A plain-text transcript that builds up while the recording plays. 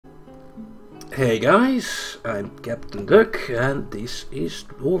Hey guys, I'm Captain Duck and this is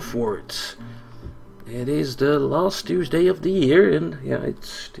Dwarfort. It is the last Tuesday of the year and yeah, it's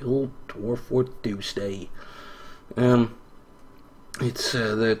still Dwarfort Tuesday. It's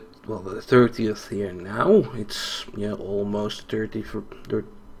the 30th here now. It's almost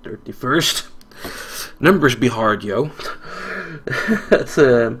 31st. Numbers be hard, yo. I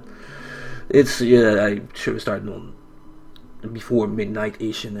should have started on before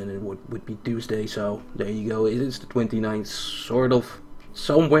midnight-ish and then it would be Tuesday, so there you go. It is the 29th, sort of,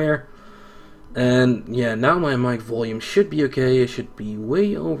 somewhere. And yeah, now my mic volume should be okay. It should be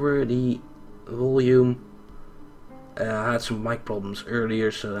way over the volume. I had some mic problems earlier,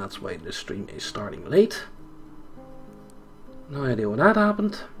 so that's why the stream is starting late. No idea what that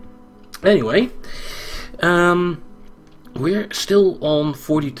happened. Anyway, we're still on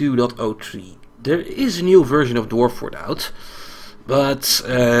 42.03. There is a new version of Dwarfort out, but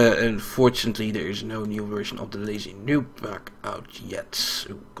unfortunately there is no new version of the Lazy Noob pack out yet.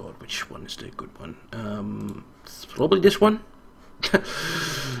 Oh god, which one is the good one? It's probably this one?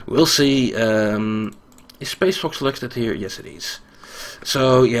 We'll see. Is Space Fox selected here? Yes it is.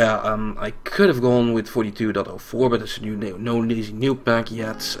 So yeah, I could have gone with 42.04, but there's no Lazy Noob pack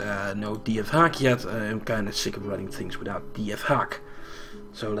yet, no DF hack yet. I'm kind of sick of running things without DF hack.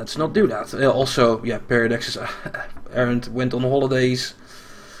 So let's not do that. Also, yeah, Paradox's errand went on holidays,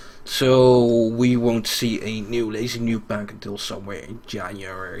 so we won't see a new Lazy Noob pack until somewhere in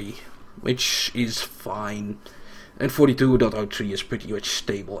January, which is fine. And 42.03 is pretty much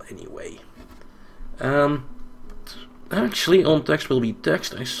stable anyway. Actually, on text will be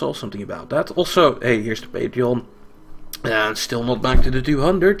text. I saw something about that. Also, hey, here's the Patreon, and still not back to the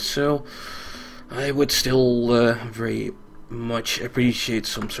 200, so I would still very much appreciate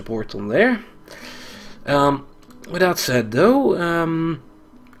some support on there. With that said though,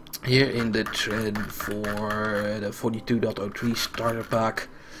 here in the thread for the 42.03 starter pack,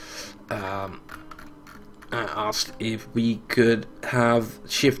 I asked if we could have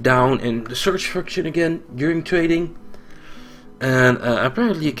shift down in the search function again during trading, and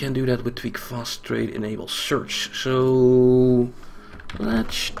apparently you can do that with tweak fast trade enable search. So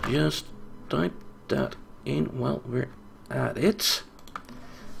let's just type that in while we're at it.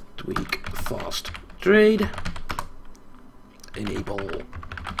 Tweak fast trade enable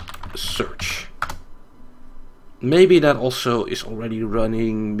search. Maybe that also is already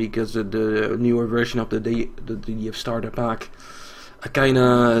running because of the newer version of the DF starter pack. I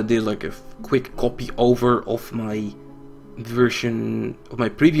kinda did like a quick copy over of my version, of my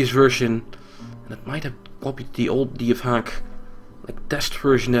previous version, and it might have copied the old DF hack, like test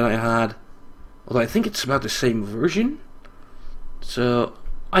version that I had. Although I think it's about the same version. So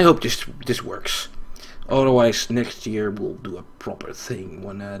I hope this works. Otherwise, next year we'll do a proper thing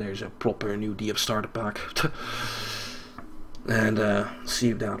when there's a proper new DF starter pack, and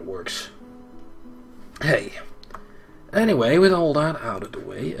see if that works. Hey, anyway, with all that out of the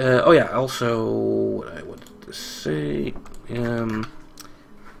way, oh yeah, also what I wanted to say. Well,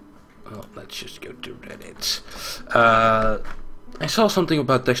 let's just go to Reddit. I saw something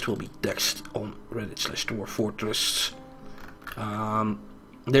about text will be text on Reddit/Dwarfortress.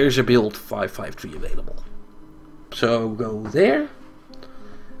 There's a build 553 available, so go there.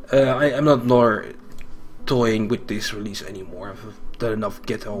 I'm not more toying with this release anymore. I've done enough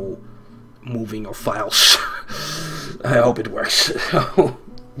ghetto moving of files. I hope it works. So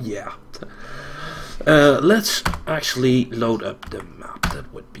yeah, let's actually load up the map.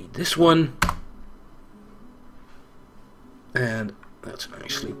 That would be this one, and let's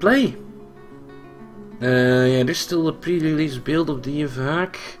actually play. Yeah, there's still a pre-release build of DF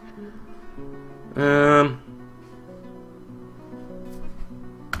hack.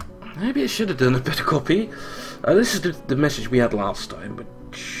 Maybe I should have done a better copy. This is the message we had last time, but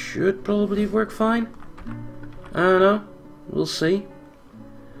should probably work fine. I don't know. We'll see.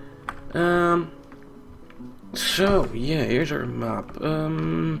 So yeah, here's our map.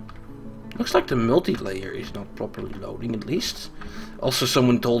 Looks like the multi-layer is not properly loading, at least. Also,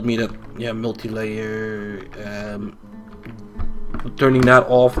 someone told me that yeah, multi-layer turning that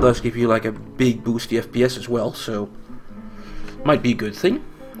off does give you like a big boost to FPS as well, so might be a good thing.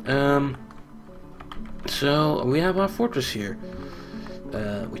 So we have our fortress here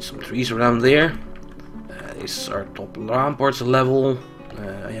with some trees around there. This is our top ramparts level.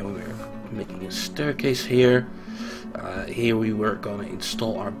 Yeah, we're making a staircase here. Here we were gonna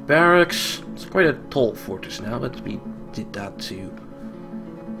install our barracks. It's quite a tall fortress now, but we did that to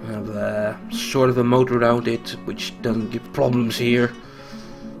have sort of a moat around it, which doesn't give problems here.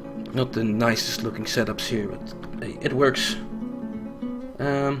 Not the nicest looking setups here, but hey, it works.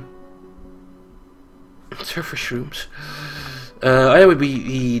 Surfer shrooms.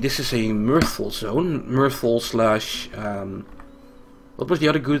 Yeah, this is a mirthful zone. Mirthful slash... what was the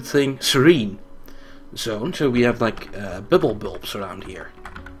other good thing? Serene zone. So we have like bubble bulbs around here.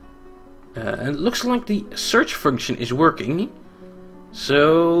 And it looks like the search function is working.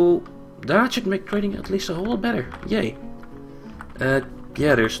 So that should make trading at least a whole lot better. Yay.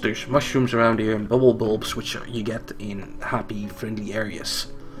 Yeah, there's mushrooms around here and bubble bulbs, which you get in happy, friendly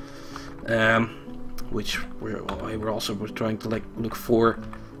areas. Which we're also trying to like look for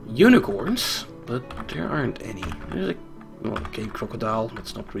unicorns, but there aren't any. There's a cave crocodile.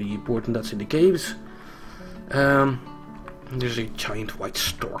 That's not really important. That's in the caves. There's a giant white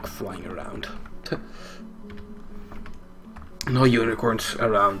stork flying around. No unicorns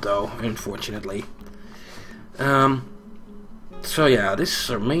around though, unfortunately. So yeah, this is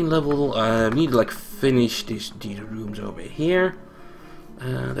our main level. We need to like finish these rooms over here.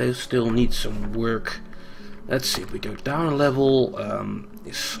 They still need some work. Let's see if we go down a level.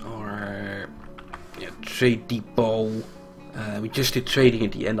 Is our trade depot. We just did trading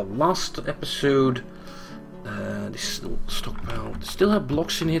at the end of last episode. This little stockpile still have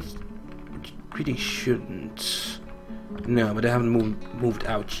blocks in it, which really shouldn't. No, but they haven't moved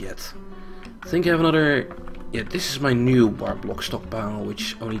out yet. I think I have another. Yeah, this is my new bar block stockpile,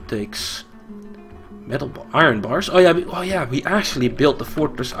 which only takes iron bars. Oh yeah, we actually built the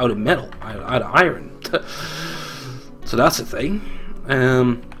fortress out of metal, out of iron. So that's a thing.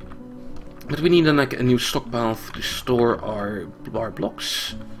 But we need like a new stockpile to store our bar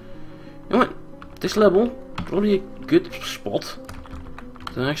blocks. You know what? This level probably a good spot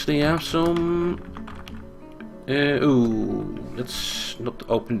to actually have some. Ooh, let's not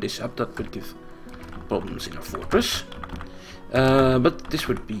open this up. That would give problems in our fortress. But this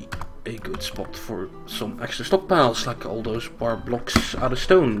would be a good spot for some extra stockpiles, like all those bar blocks out of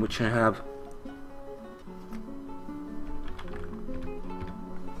stone, which I have.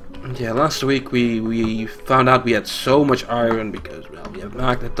 And yeah, last week we found out we had so much iron because, well, we have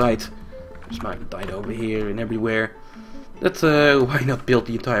magnetite. There's magnetite over here and everywhere. That why not build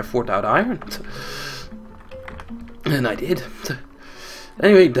the entire fort out of iron? And I did.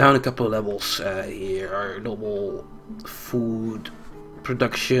 Anyway, down a couple of levels. Here are normal food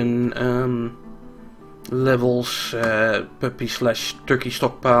production levels. Puppy slash turkey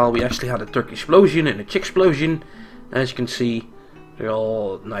stockpile. We actually had a turkey explosion and a chick explosion. As you can see, they're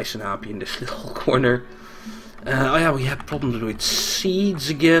all nice and happy in this little corner. Oh yeah, we had problems with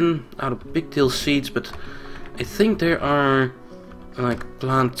seeds again, out of pigtail seeds, but I think there are like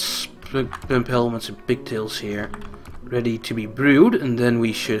plants, pump helmets and pigtails here, ready to be brewed, and then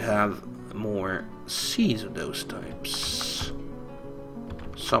we should have more seeds of those types.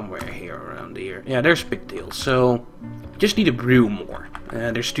 Somewhere here around here. Yeah, there's pigtails, so just need to brew more.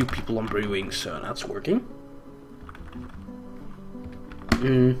 There's 2 people on brewing, so that's working.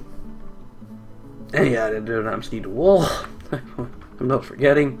 And yeah, the ramps need a wall. I'm not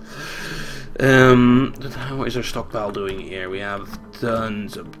forgetting. How is our stockpile doing here? We have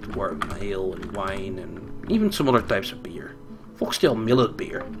tons of dwarf ale and wine and even some other types of beer. Foxtail millet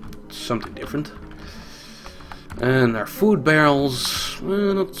beer. It's something different. And our food barrels,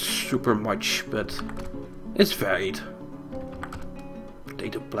 well, not super much, but it's varied.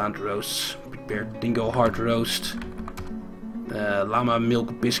 Potato plant roasts, prepared dingo heart roast. Llama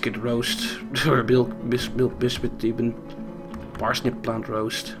milk biscuit roast, or milk biscuit even, parsnip plant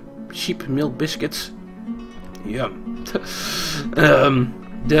roast, sheep milk biscuits, yum.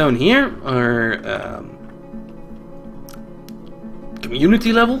 Down here are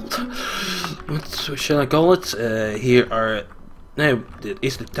community level, what shall I call it? Here are, now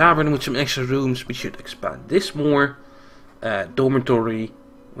is the tavern with some extra rooms. We should expand this more. Dormitory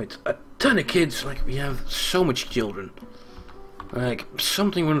with a ton of kids, like we have so much children. Like,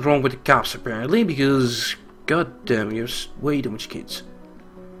 something went wrong with the caps apparently, because god damn, there's way too much kids.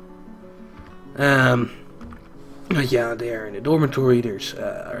 Yeah, there in the dormitory, there's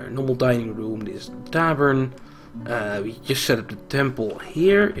our normal dining room, there's the tavern. We just set up the temple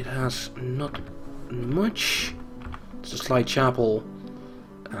here. It has not much. It's a slight chapel.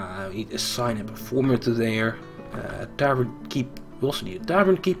 We need to assign a performer to there. We also need a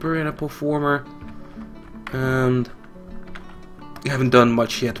tavern keeper and a performer. And we haven't done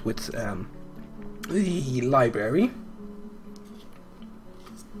much yet with the library.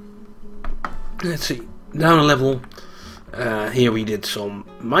 Let's see, down a level. Here we did some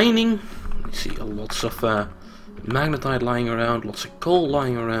mining. You see lots of magnetite lying around, lots of coal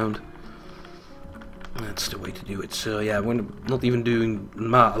lying around. That's the way to do it. So yeah, we're not even doing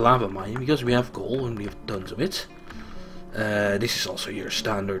lava mining because we have coal and we have tons of it. This is also your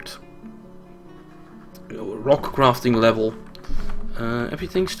standard rock crafting level.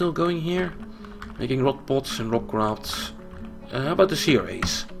 Everything's still going here. Making rock pots and rock crafts. How about the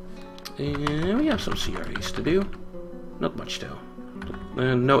CRAs? We have some CRAs to do. Not much though.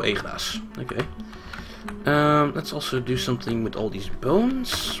 No A-glass. Okay. Let's also do something with all these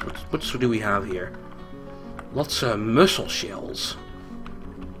bones. What do we have here? Lots of mussel shells.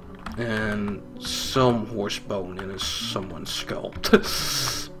 And some horse bone in someone's skull.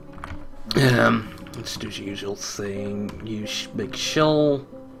 Let's do the usual thing. Use big shell.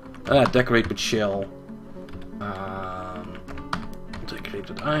 Decorate with shell. Decorate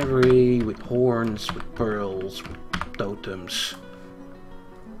with ivory, with horns, with pearls, with totems.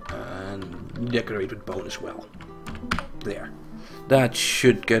 And decorate with bone as well. There. That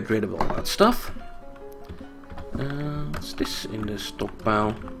should get rid of all that stuff. What's this in the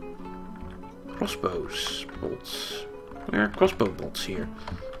stockpile? Crossbows bolts. There are crossbow bolts here.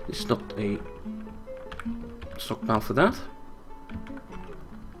 This is not a stockpile for that.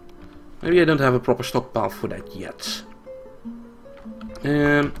 Maybe I don't have a proper stockpile for that yet.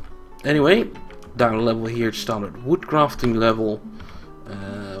 Anyway, down a level here, standard wood crafting level.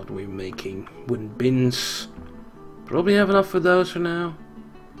 What are we making? Wooden bins. Probably have enough for those for now.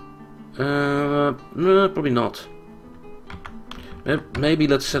 No, probably not. Maybe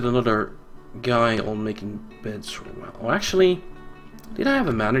let's set another guy on making beds for a while. Oh, actually, did I have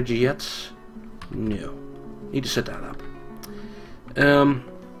a manager yet? No. Need to set that up. So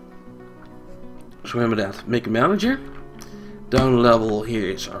remember that. Make a manager. Down a level here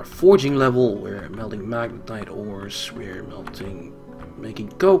is our forging level. We're melting magnetite ores. We're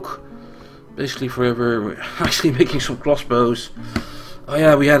making coke. Basically forever. We're actually making some crossbows. Oh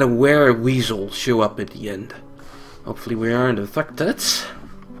yeah, we had a Wereweasel show up at the end. Hopefully we aren't affected.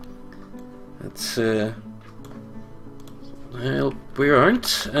 That's I hope we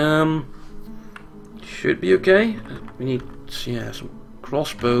aren't. Should be okay. We need some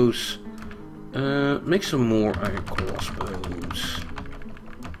crossbows. Make some more iron crossbows.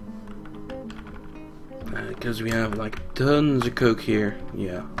 Because we have like tons of coke here.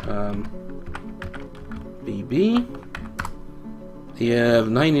 Yeah. BB. We have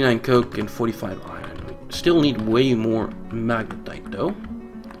 99 coke and 45 iron. We still need way more magnetite though.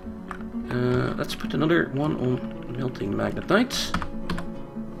 Let's put another one on melting magnetite.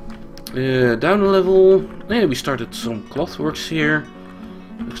 Down a level. Yeah, we started some clothworks here.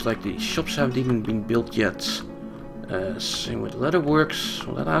 Looks like the shops haven't even been built yet. Same with leatherworks.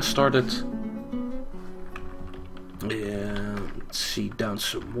 Well, that has started. Let's see, down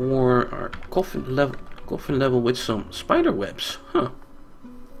some more. Our coffin level with some spider webs. Huh.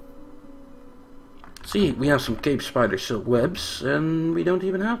 See, we have some Cape Spider silk webs, and we don't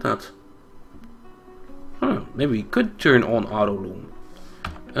even have that. Huh, maybe we could turn on auto loom.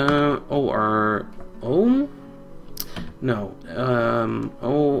 No.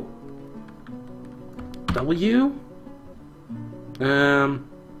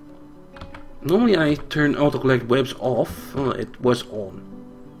 Normally I turn auto collect webs off. It was on.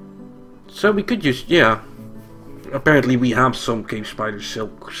 So we could just, yeah. Apparently we have some Cape Spider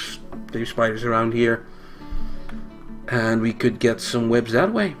silk Cape Spiders around here. And we could get some webs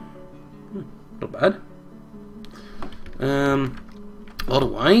that way. Not bad.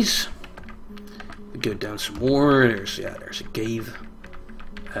 Otherwise, we go down some more. There's a cave.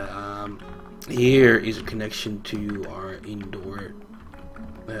 Here is a connection to our indoor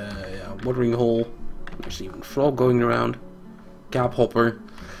watering hole. There's even a frog going around. Cap hopper.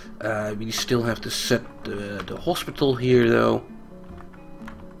 We still have to set the hospital here though.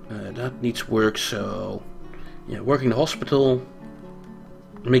 That needs work, so yeah, working the hospital.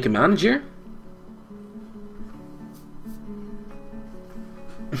 Make a manager.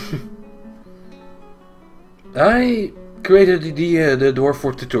 I created the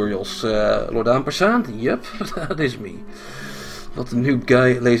Dwarfort tutorials, Lord Ampersand. Yep, that is me. Not the noob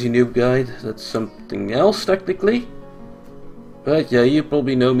guy, lazy noob guide. That's something else technically. But yeah, you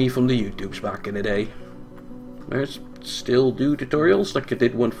probably know me from the YouTubes back in the day. I still do tutorials, like I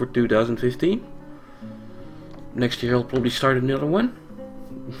did one for 2015. Next year I'll probably start another one.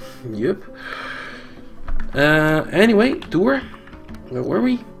 Yep. Anyway, tour. Where were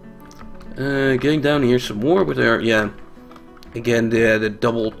we? Getting down here some more with our, yeah, again the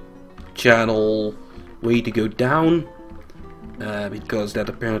double channel way to go down, because that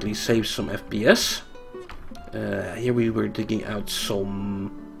apparently saves some FPS. Here we were digging out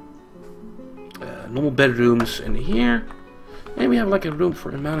some normal bedrooms in here, and we have like a room for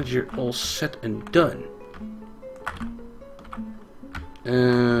a manager all set and done.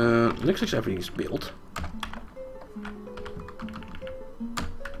 Looks like everything's built.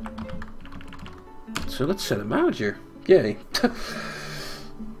 So let's set a manager. Yay.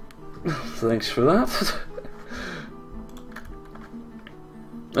 Thanks for that.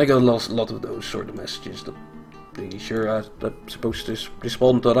 I got a lot of those sort of messages. That pretty sure I'm supposed to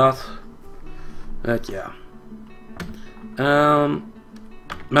respond to that. But yeah.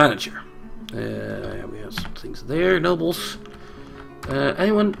 Manager. Yeah, we have some things there. Nobles.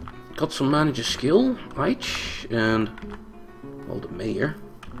 Anyone got some manager skill? Reich and well, the mayor.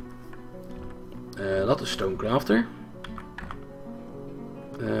 Not the stonecrafter.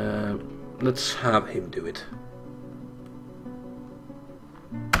 Let's have him do it.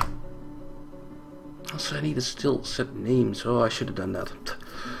 Also, I need to still set names. Oh, I should have done that.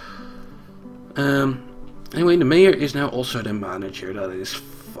 Anyway, the mayor is now also the manager. That is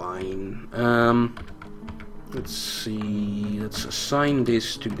fine. Let's see. Let's assign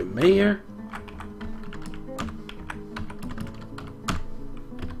this to the mayor.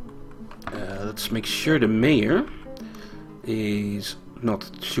 Let's make sure the mayor is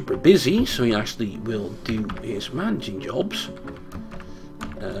not super busy, so he actually will do his managing jobs.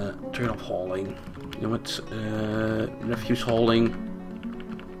 Turn off hauling. You know what? Refuse hauling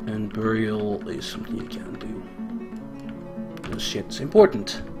and burial is something you can do. This shit's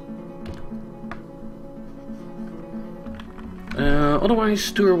important.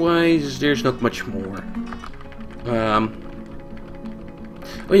 Otherwise, tour-wise, there's not much more.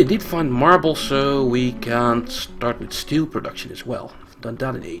 Oh, you did find marble, so we can start with steel production as well. I've done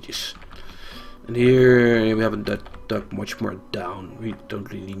that in ages. And here we haven't dug much more down. We don't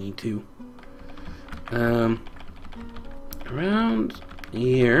really need to. Around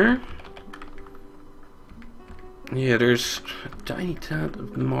here, yeah, there's a tiny tad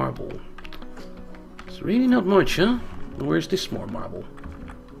of marble. It's really not much, huh? Where's this more marble?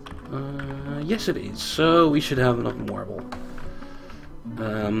 Yes, it is. So we should have enough marble.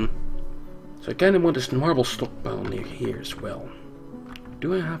 So I kind of want this marble stockpile near here as well.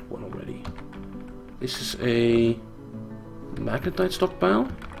 Do I have one already? This is a magnetite stockpile.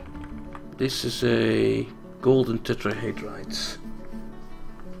 This is a golden tetrahedrites.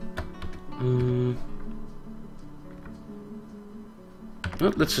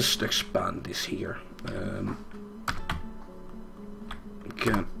 Well, let's just expand this here. We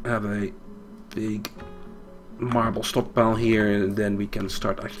can have a big marble stockpile here, and then we can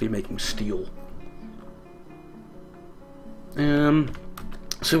start actually making steel.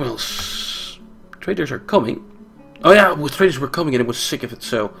 So what else? Traders are coming. Oh yeah, well, traders were coming and I was sick of it,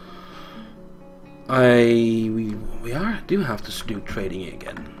 so we do have to do trading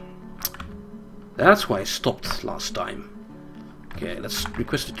again. That's why I stopped last time. Okay, let's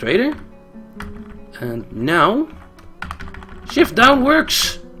request a trader. And now shift down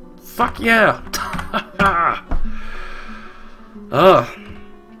works. Fuck yeah. Ah,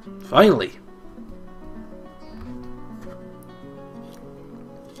 finally.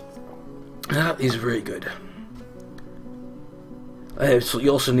 That is very good. So you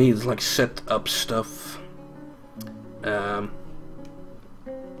also need like set up stuff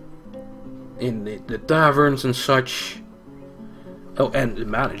in the taverns and such. Oh, and the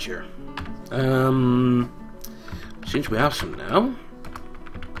manager. Since we have some now,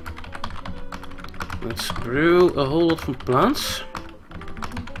 let's brew a whole lot from plants.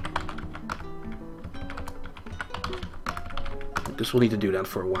 Because we'll need to do that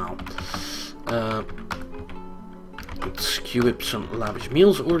for a while. Let's queue up some lavish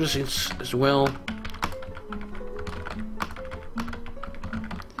meals orders as well.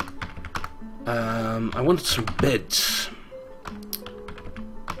 I wanted some beds.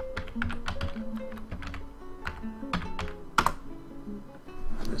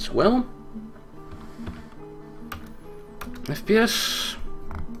 As well. FPS.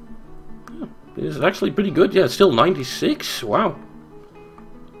 Oh, it is actually pretty good. Yeah, it's still 96. Wow.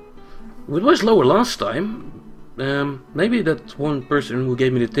 It was lower last time. Maybe that one person who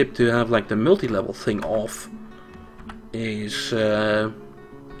gave me the tip to have like the multi-level thing off is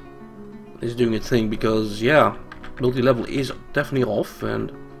doing a thing, because yeah, multi-level is definitely off,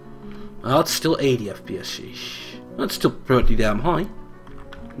 and it's still 80 FPS-ish. That's still pretty damn high.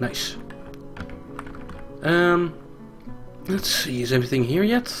 Nice. Let's see, is everything here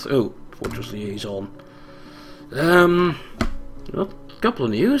yet? Oh, Fortress Liaison. Well, a couple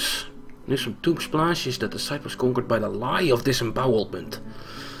of news. News from Tomb Splashes that the site was conquered by the lie of disembowelment.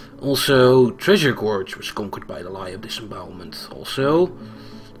 Also, Treasure Gorge was conquered by the lie of disembowelment. Also,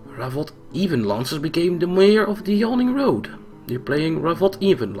 Ravot Evenlances became the mayor of the Yawning Road. They're playing Ravot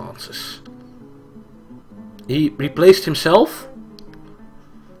Evenlances. He replaced himself?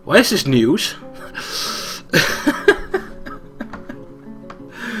 Why is this news?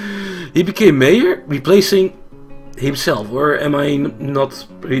 He became mayor, replacing himself, or am I not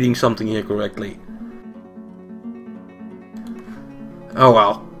reading something here correctly? Oh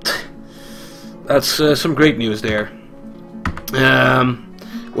well. That's some great news there.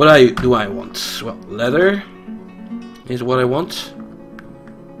 What do I want? Well, leather is what I want.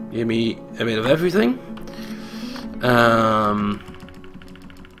 Give me a bit of everything.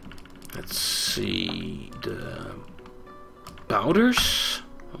 Let's see, the powders,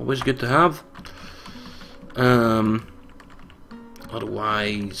 always good to have.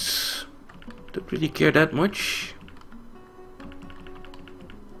 Otherwise, don't really care that much.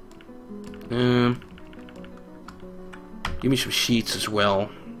 Give me some sheets as well.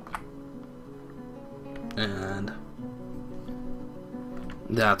 And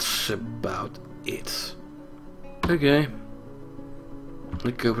that's about it. Okay.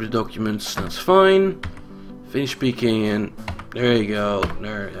 Look over the documents, that's fine. Finish speaking and there you go.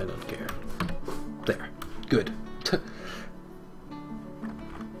 There, I don't care. There. Good.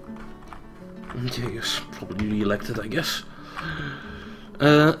 Okay, yes, probably re-elected, I guess.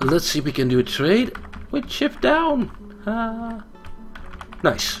 Let's see if we can do a trade with shift down.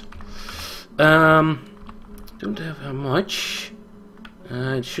 Nice. Don't have how much.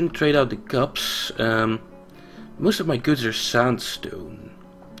 I shouldn't trade out the cups. Most of my goods are sandstone.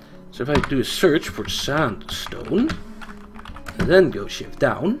 So if I do a search for sandstone, and then go shift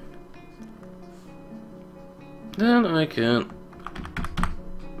down, then I can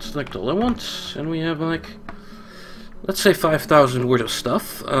select all I want, and we have like, let's say 5,000 worth of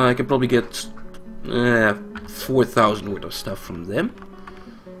stuff. I can probably get 4,000 worth of stuff from them.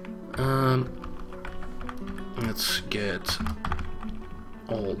 Let's get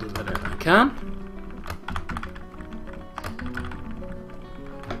all the leather I can.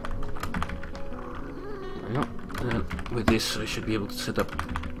 And with this I should be able to set up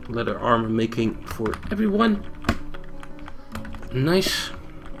leather armor making for everyone. Nice.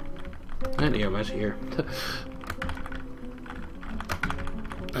 And Earwax here.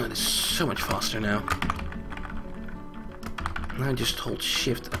 That is so much faster now. I just hold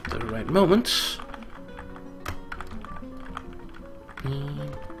shift at the right moment.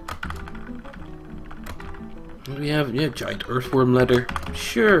 We have, yeah, giant earthworm leather.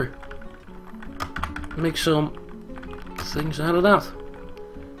 Sure. Make some things out of that. You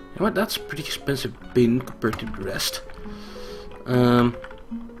know what? That's a pretty expensive bin compared to the rest.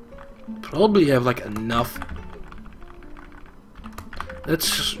 Probably have like enough.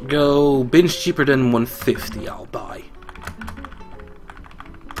 Let's go bins cheaper than 150. I'll buy.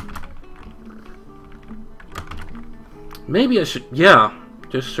 Maybe I should, yeah,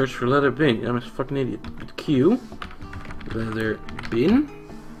 just search for leather bin. I'm a fucking idiot. With Q, leather bin.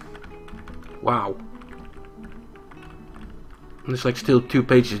 Wow. There's like still 2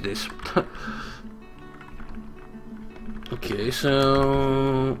 pages this. Okay,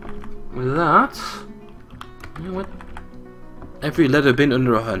 so with that, you know what? Every leather bin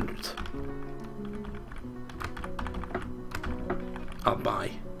under 100. I'll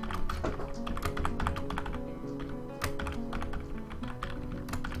buy.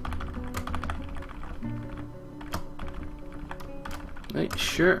 Hey,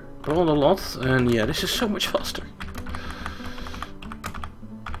 sure, roll a lot, and yeah, this is so much faster.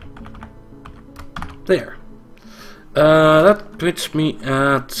 There. That puts me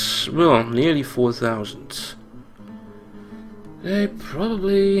at, well, nearly 4,000. I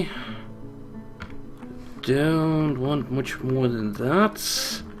probably don't want much more than that.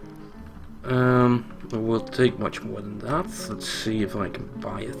 It will take much more than that. Let's see if I can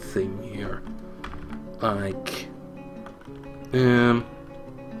buy a thing here. Like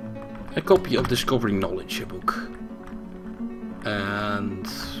a copy of Discovering Knowledge, a book. And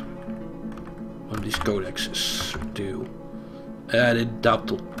one of these codexes do. They doubt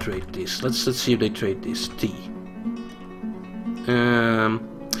they'll trade this. Let's see if they trade this tea.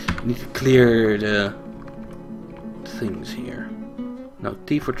 Need to clear the things here. Now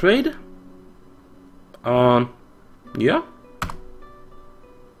tea for trade. Yeah.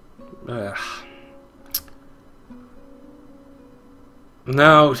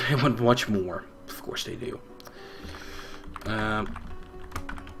 No, they want much more. Of course they do.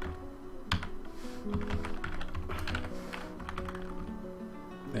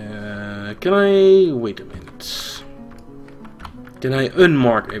 Can I wait a minute? Can I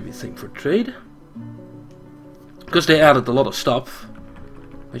unmark everything for trade? Because they added a lot of stuff,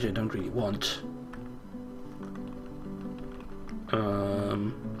 which I don't really want.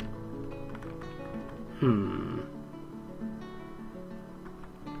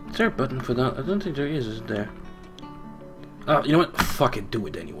 Is there a button for that? I don't think there is there? You know what? Fuck it, do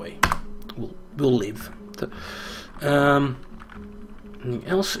it anyway. will live. Anything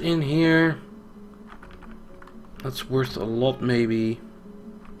else in here that's worth a lot? Maybe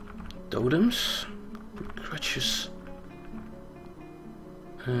totems, crutches,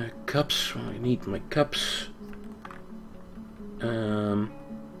 cups. Well, I need my cups.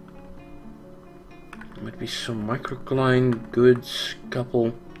 Might be some microcline goods,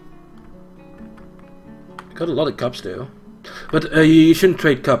 couple. Got a lot of cups though. But you shouldn't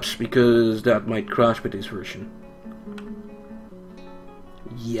trade cups because that might crash with this version.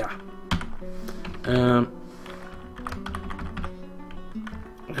 Yeah.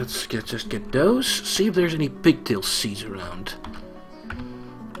 Let's just get those. See if there's any pigtail seeds around.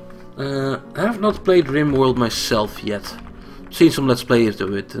 I have not played RimWorld myself yet. Seen some let's plays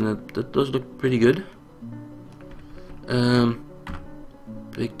of it, and that does look pretty good.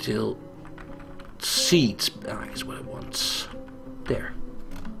 Pigtail seeds bag is what I want. There.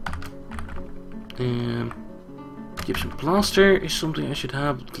 Gypsum plaster is something I should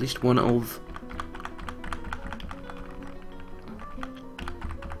have at least one of.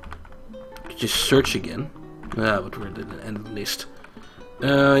 Just search again. But we're at the end of the list. You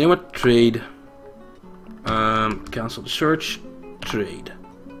know what? Trade. Cancel the search. Trade.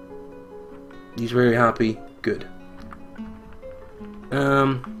 He's very happy. Good.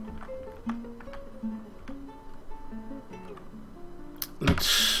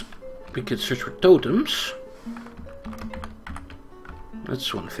 We could search for totems.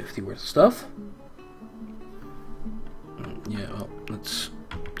 That's 150 worth of stuff. Yeah, well, let's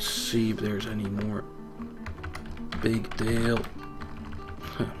see if there's any more pigtail.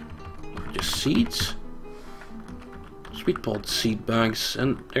 Just seeds. Sweet pod seed bags,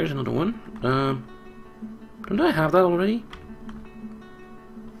 and there's another one. Don't I have that already?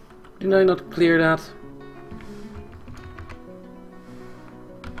 Did I not clear that?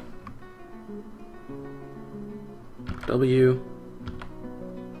 W.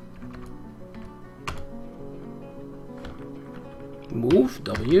 Move,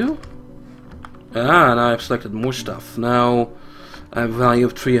 W. Ah, now I've selected more stuff. Now I have a value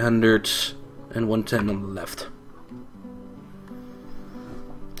of 300 and 110 on the left.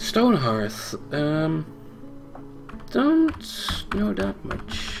 Stone hearth. Don't know that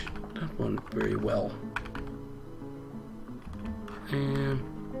much. That one very well.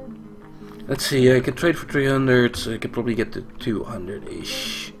 Let's see, I could trade for 300, so I could probably get to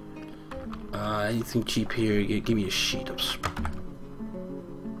 200-ish. Anything cheap here, give me a sheet of...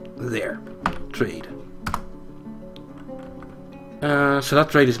 There. Trade. So that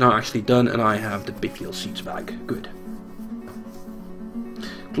trade is now actually done, and I have the pigtail seeds bag. Good.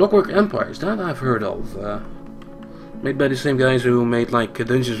 Clockwork Empires, that I've heard of. Made by the same guys who made like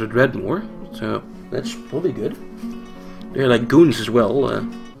Dungeons with Redmore, so that's probably good. They're like goons as well.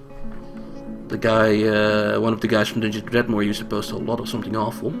 The guy, one of the guys from Dungeons with Redmore used to post a lot of something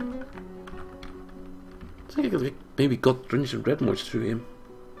awful. I think I maybe got Dungeons with Redmore through him.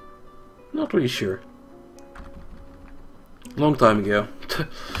 Not really sure. Long time ago.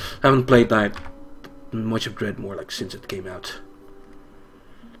 Haven't played that much of Dreadmore like since it came out.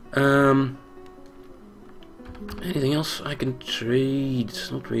 Anything else I can trade?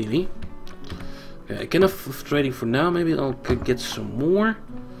 Not really. Okay, enough of trading for now. Maybe I'll get some more.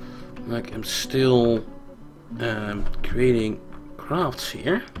 Like I'm still creating crafts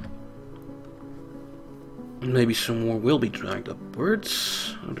here. Maybe some more will be dragged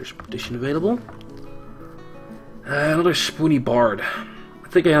upwards. Oh, there's a petition available. Another Spoony Bard. I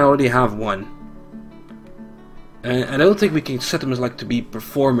think I already have one. I don't think we can set them as like to be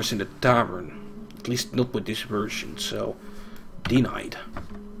performers in the tavern. At least not with this version, so denied.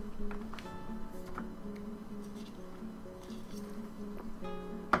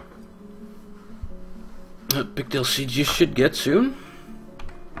 Pigtail seeds you should get soon.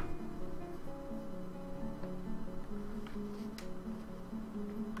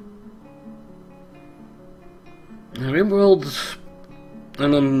 RimWorld,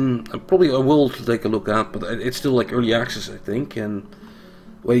 and I will take a look at, but it's still like early access, I think, and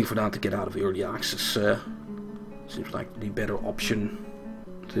waiting for that to get out of early access seems like the better option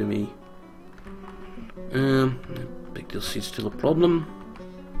to me. Pigtail seed's still a problem.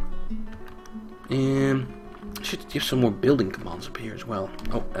 I should give some more building commands up here as well.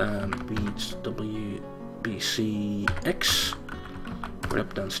 Oh, reads WBCX. We're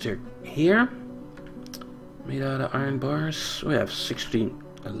up downstairs here. Made out of iron bars. We have 16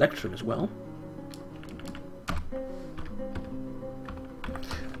 electrum as well.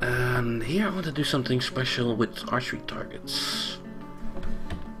 And here I want to do something special with archery targets.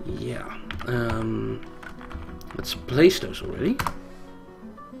 Yeah. Let's place those already.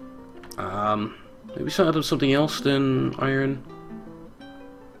 Maybe something else than iron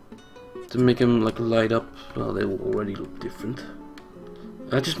to make them like light up. Well, they will already look different.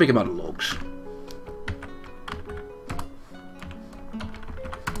 Just make them out of logs.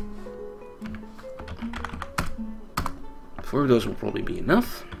 4 of those will probably be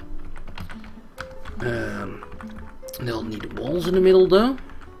enough. They'll need walls in the middle though,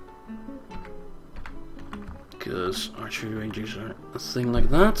 because archery ranges are a thing like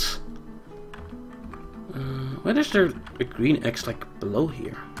that. Why is there a green X like below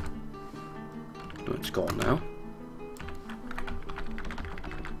here? Oh, it's gone now.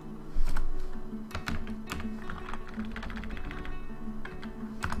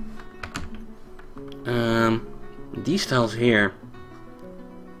 These tiles here.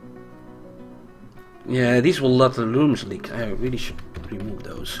 Yeah, these will let the rooms leak. I really should remove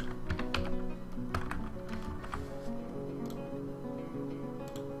those.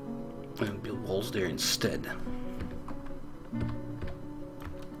 And build walls there instead.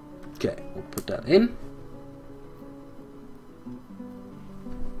 Okay, we'll put that in.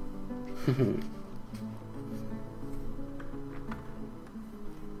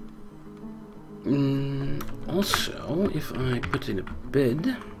 Also, if I put in a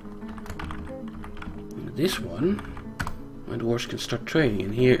bed, this one, my dwarves can start training.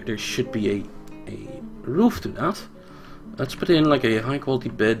 And here there should be a roof to that. Let's put in like a high quality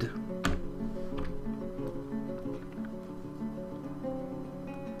bed.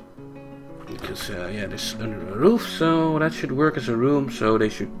 Because yeah, this is under a roof, so that should work as a room. So they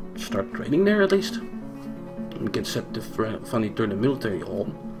should start training there at least. We can set the funny turn the military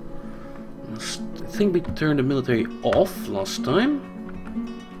on. I think we turned the military off last time.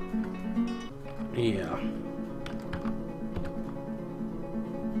 Yeah.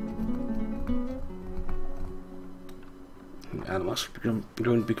 Animals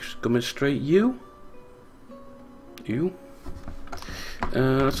don't become straight you.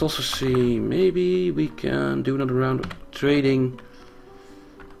 Let's also see, maybe we can do another round of trading.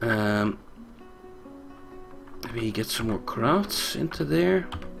 Maybe get some more crafts into there.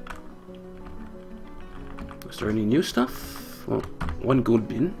 Is there any new stuff? Well, one gold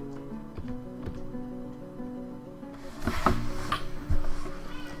bin.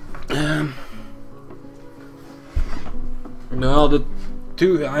 No,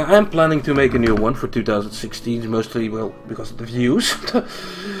 I am planning to make a new one for 2016, mostly, well, because of the views.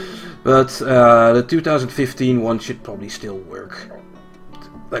 But the 2015 one should probably still work.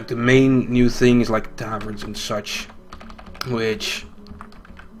 Like the main new things like taverns and such, which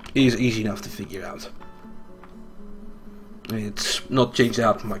is easy enough to figure out. It's not changed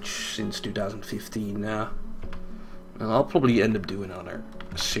that much since 2015. I'll probably end up doing another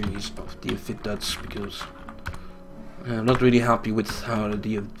series of the Vidduts because I'm not really happy with how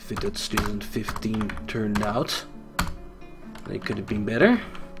the Vidduts 2015 turned out. They could have been better.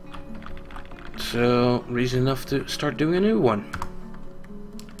 So, reason enough to start doing a new one.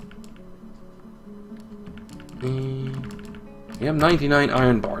 We have 99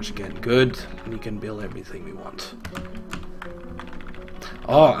 iron bars again. Good. We can build everything we want.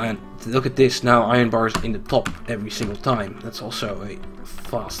 Oh, and look at this, now iron bars in the top every single time. That's also a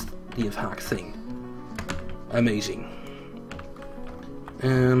fast DF hack thing. Amazing.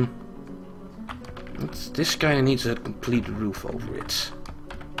 This guy needs a complete roof over it.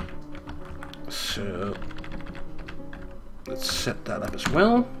 So let's set that up as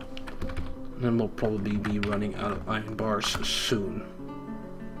well. And then we'll probably be running out of iron bars soon.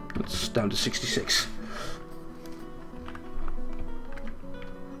 It's down to 66.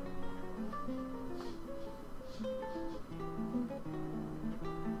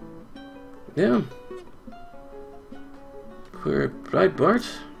 Yeah. Right, Bart?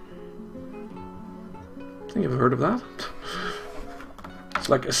 I think I've heard of that. It's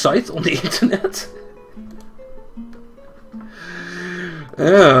like a site on the internet.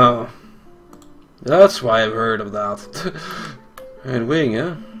 Oh. That's why I've heard of that. And wing,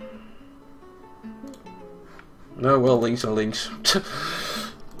 yeah? No, well, links are links.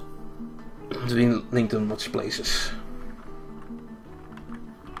 It's been linked on much places.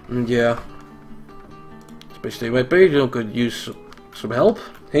 And yeah. Especially my Patreon could use some help.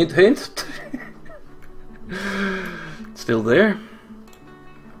 Hint, hint. Still there.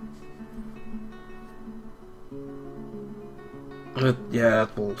 But yeah,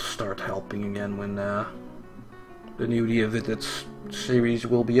 it will start helping again when the new Wereweasels series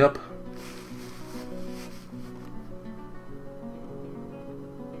will be up.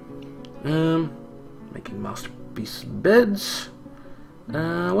 Making masterpiece beds.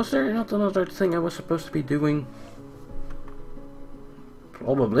 Was there not another thing I was supposed to be doing?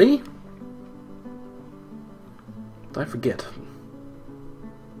 Probably. I forget.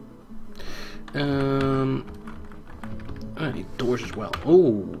 I need doors as well.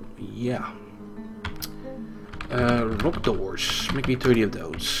 Oh, yeah. Rock doors. Make me 30 of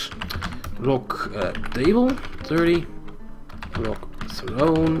those. Rock table, 30. Rock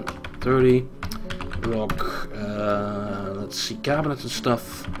throne, 30. Rock, let's see, cabinets and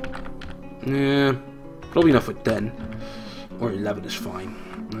stuff. Probably enough for 10. Or 11 is fine.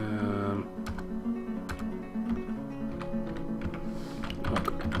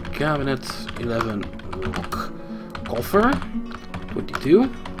 Rock cabinet, 11. Rock coffer, 22.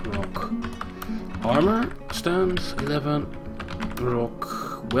 Rock armor stand, 11.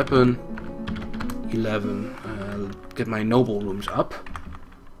 Rock weapon, 11. Get my noble rooms up.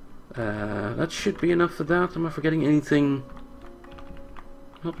 That should be enough for that. Am I forgetting anything?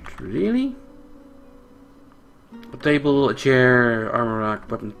 Not really. A table, a chair, armor rack,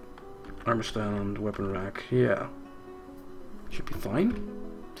 weapon, armor stand, weapon rack. Yeah, should be fine.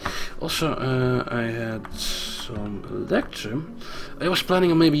 Also, I had some electrum. I was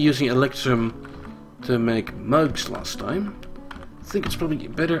planning on maybe using electrum to make mugs last time. I think it's probably a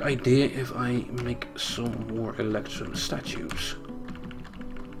better idea if I make some more electrum statues.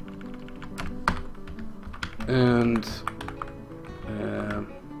 And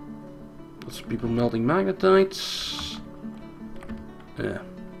lots of people melting magnetites.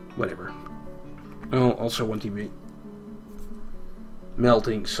 Whatever. I'll also want to be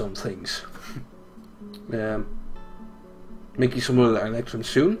melting some things. Making some more electrum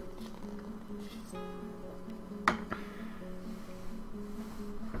soon.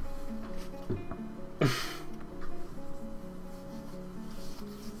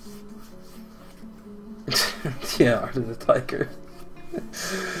 Yeah, Art of the Tiger.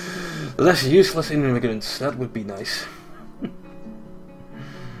 Less useless immigrants, that would be nice.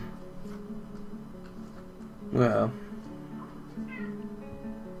 Well.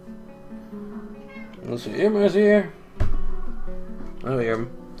 Let's see, Irma's here. Oh, here.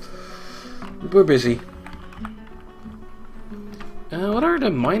 We're busy. What are the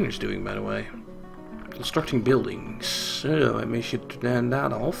miners doing, by the way? Constructing buildings. So I may should turn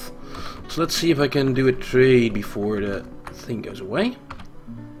that off. So let's see if I can do a trade before the thing goes away.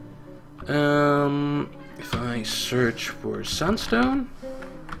 If I search for sandstone,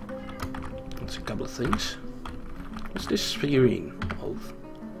 that's a couple of things. What's this figurine of?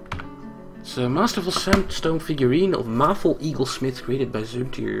 It's a masterful sandstone figurine of Mafel Eaglesmith created by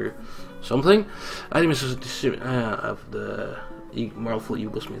Zuntir something. Item is of the Marvel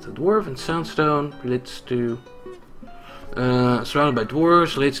Eaglesmith, a dwarf, and sandstone relates to surrounded by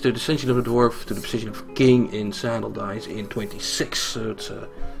dwarves, relates to the ascension of the dwarf to the position of king in Sandal dies in 26, so it's a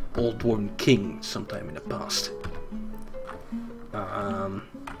old dwarven king sometime in the past.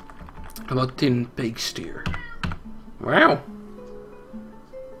 About tin pig steer. Wow.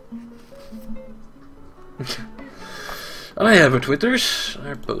 I have our Twitters,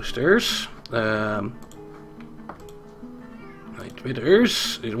 our posters. My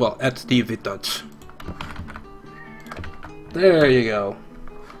Twitters is, well, at @DVitDuts. There you go.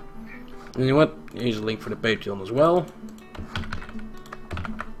 And you know what? Here's a link for the Patreon as well.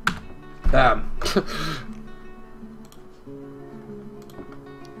 Bam.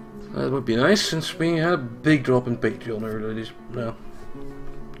 That would be nice, since we had a big drop in Patreon earlier this, well,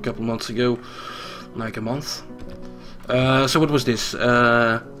 a couple months ago, like a month. So what was this?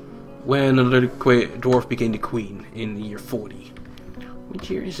 When another dwarf became the queen in the year 40. Which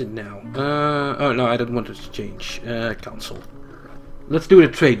year is it now? Oh no, I don't want it to change. Cancel. Let's do the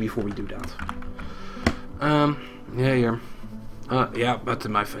trade before we do that. Yeah, here. Yeah, but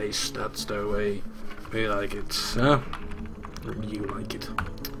in my face. That's the way we like it. You like it.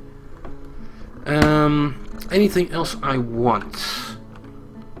 Anything else I want?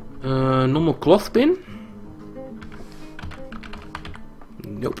 Normal cloth bin?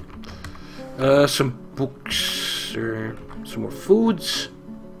 Nope. Some books, or some more foods.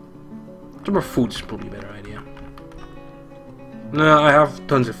 Some more foods is probably a better idea. No, I have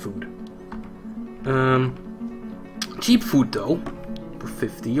tons of food. Cheap food though, for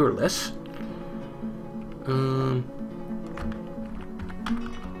 50 or less.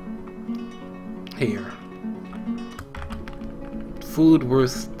 Here. Food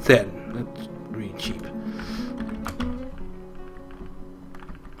worth 10. That's really cheap.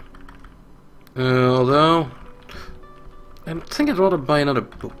 Although I think I'd rather buy another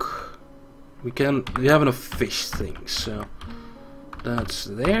book. We have enough fish things, so that's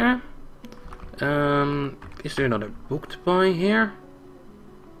there. Is there another book to buy here?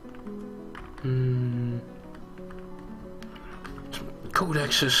 Some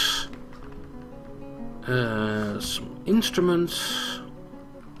codexes. Some instruments.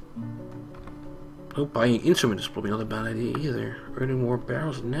 Oh, buying instruments is probably not a bad idea either. Earning more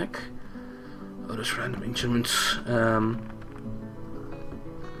barrels neck. Oh, there's random instruments.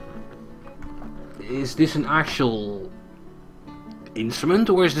 Is this an actual instrument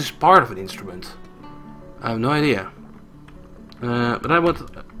or is this part of an instrument? I have no idea. But I want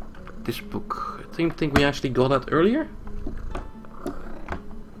this book. I think we actually got that earlier.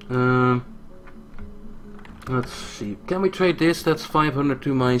 Let's see. Can we trade this? That's 500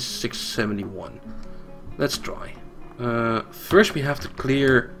 to my 671. Let's try. First we have to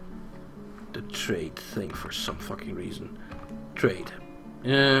clear the trade thing for some fucking reason. Trade.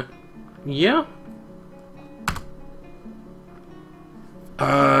 Yeah.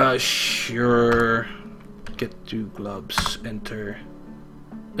 Sure. Get 2 gloves. Enter.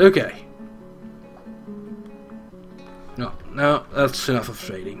 Okay. No, that's enough of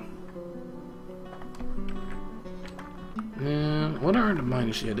trading. What are the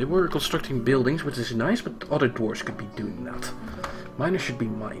miners here? They were constructing buildings, which is nice, but other dwarves could be doing that. Miners should be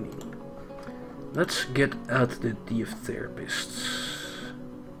mining. Let's get out the therapists.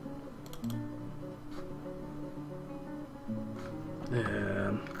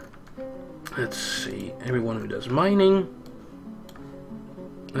 Let's see. Everyone who does mining.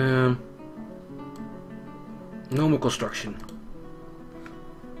 Normal construction.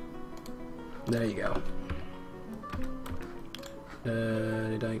 There you go.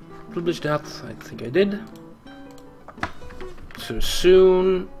 Did I publish that? I think I did. So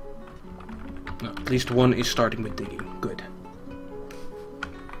soon. No, at least one is starting with digging. Good.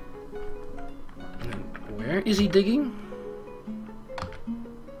 And where is he digging?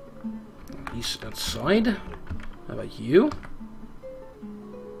 He's outside. How about you?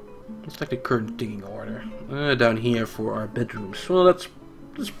 It's like the current digging order. Down here for our bedrooms. Well, that's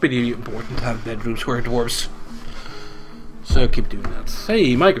pretty important to have bedrooms for our dwarves. So keep doing that.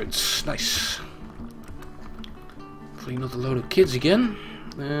 Hey, migrants. Nice. Hopefully not a load of kids again.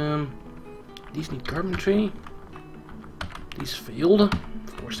 These need carpentry. These failed.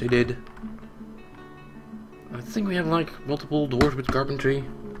 Of course they did. I think we have like multiple dwarves with carpentry.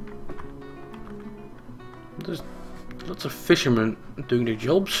 There's lots of fishermen doing their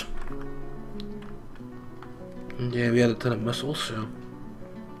jobs. And yeah, we had a ton of mussels, so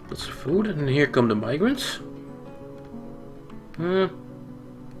lots of food. And here come the migrants.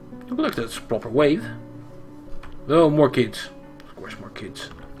 Look, that's a proper wave. Oh, more kids. Of course, more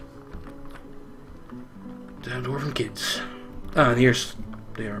kids. Damn dwarven kids. And here's...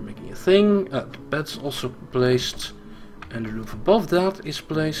 they are making a thing. The bed's also placed. And the roof above that is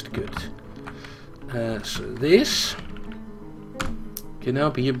placed. Good. So this can now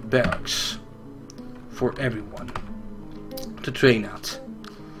be a barracks for everyone to train at.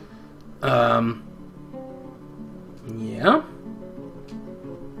 Yeah.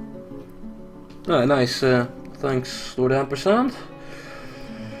 Oh, nice. Thanks, Lord Ampersand.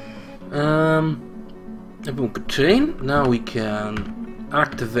 Everyone could train. Now we can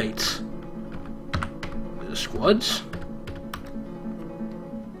activate the squads.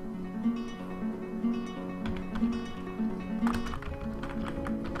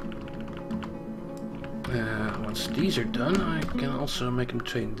 Once these are done, I can also make them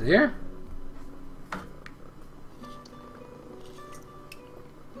train there.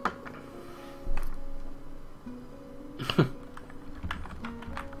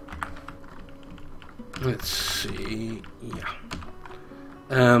 Let's see, yeah.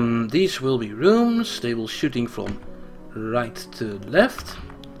 These will be rooms. They will shooting from right to left.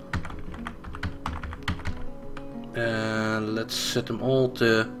 And let's set them all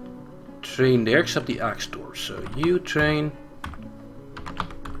to train there, except the axe door. So you train.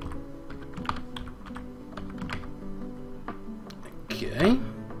 Okay.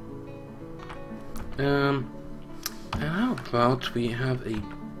 And how about we have a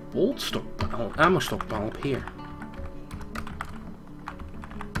bolt stockpile, ammo stockpile up here.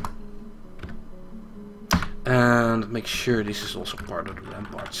 And make sure this is also part of the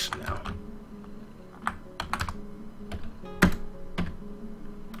ramparts now.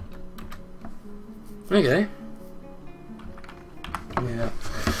 Okay. Yeah.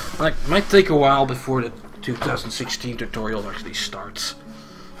 Like, might take a while before the 2016 tutorial actually starts.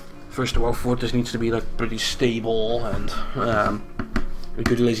 First of all, Fortress needs to be like pretty stable, and a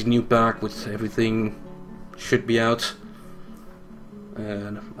good lazy new pack with everything should be out.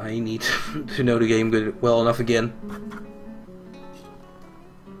 And I need to know the game well enough again.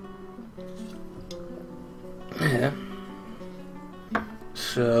 Yeah.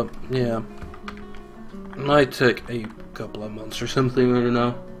 So, yeah. Might take a couple of months or something, I don't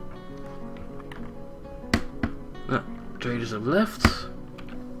know. traders have left.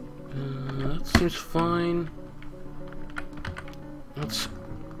 That seems fine. Let's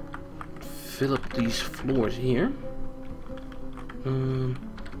fill up these floors here. Could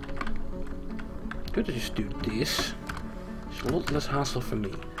I just do this? It's a lot less hassle for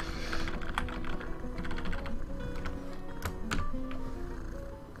me.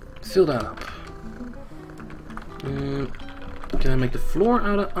 Fill that up. Can I make the floor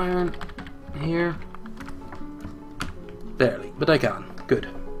out of iron here? Barely, but I can. Good.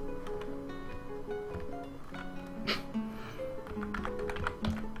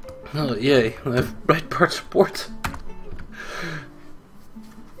 Oh, yay. I have right part support.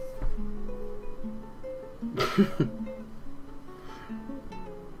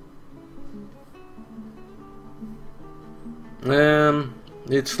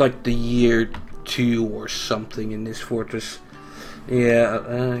 It's like the year 2 or something in this fortress. Yeah,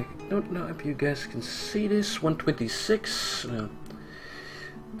 I don't know if you guys can see this. 126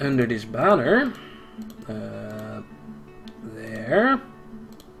 under this banner. There.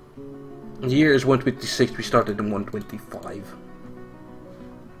 The year is 126. We started in 125.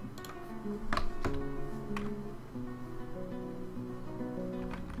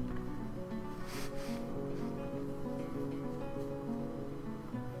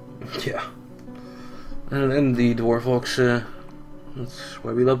 Yeah. And then the Dwarfort, that's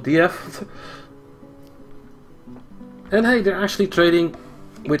why we love DF. And hey, they're actually trading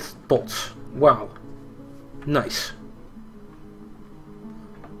with bots. Wow. Nice.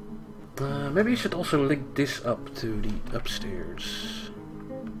 Maybe I should also link this up to the upstairs.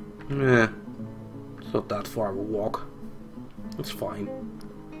 Nah. It's not that far of a walk. That's fine.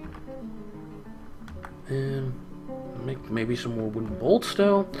 Make maybe some more wooden bolts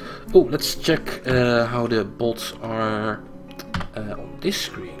though. Oh, let's check how the bolts are on this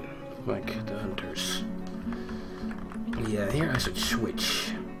screen, like the hunters. Yeah, here I should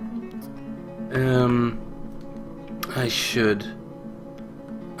switch. I should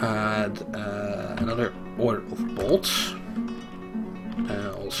add another order of bolts.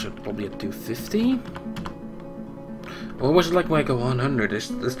 Also probably at 250. Or was it like a 100?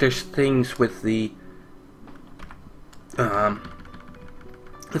 There's things with the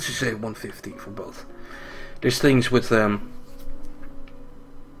let's just say 150 for both. There's things with a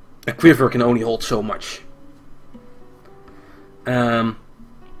quiver can only hold so much. Let's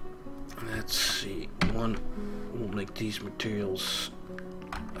see. We'll make these materials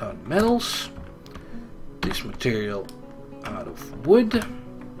out of metals. This material out of wood.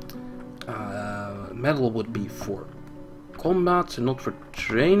 Metal would be for combat and not for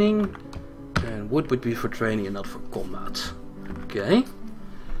training. And wood would be for training and not for combat. Okay.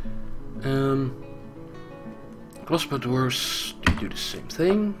 Crossbow dwarves do the same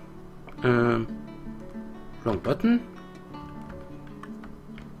thing. Wrong button.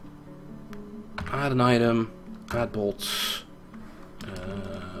 Add an item. Add bolts.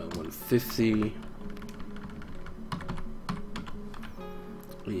 150.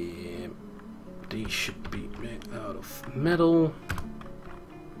 Yeah, these should be made out of metal.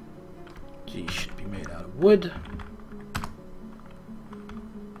 These should be made out of wood.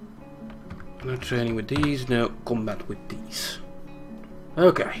 No training with these, no combat with these.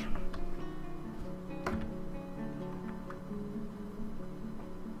 Okay.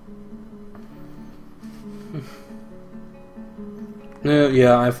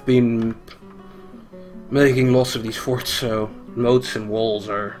 Yeah, I've been making lots of these forts, so moats and walls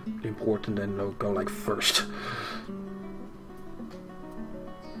are important and they'll go like first.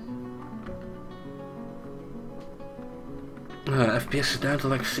 FPS is down to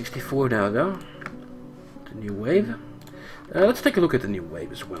like 64 now though. The new wave. Let's take a look at the new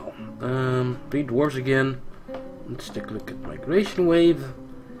wave as well. 3 dwarves again. Let's take a look at migration wave.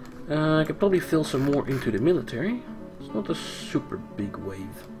 I could probably fill some more into the military. It's not a super big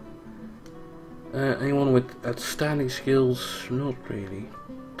wave. Anyone with outstanding skills? Not really.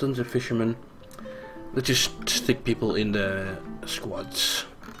 Tons of fishermen. Let's just stick people in the squads.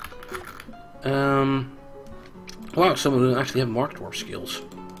 Wow, some of them actually have Mark Dwarf skills.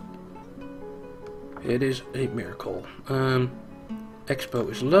 It is a miracle. Expo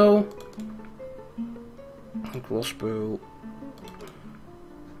is low. Crossbow.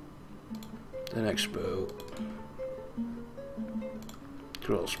 Then Expo.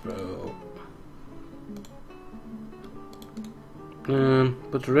 Crossbow.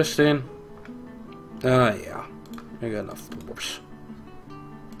 Put the rest in. Yeah. I got enough dwarves.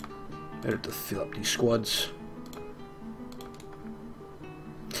 Better to fill up these squads.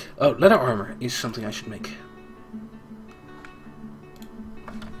 Oh, leather armor is something I should make.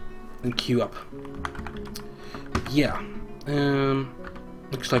 And queue up. yeah.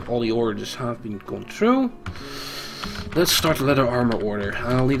 Looks like all the orders have been gone through. Let's start the leather armor order.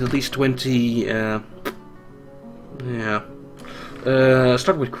 I'll need at least 20. Yeah.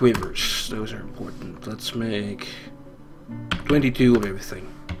 Start with quivers. Those are important. Let's make 22 of everything.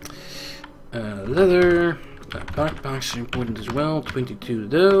 Leather. Backpacks are important as well. 22 of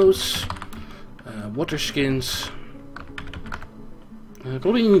those. Water skins.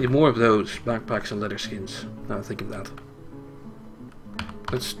 Probably need more of those backpacks and leather skins. Now I think of that.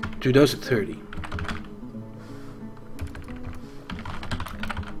 Let's do those at 30.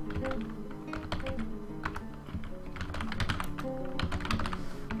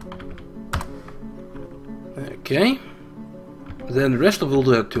 Okay. Then the rest of all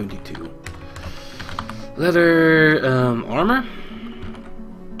the 22. Leather armor.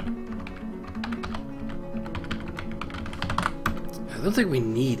 I don't think we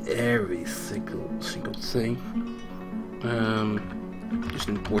need every single thing. Just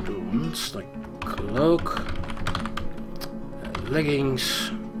important ones like cloak,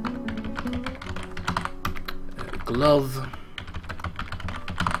 leggings, glove,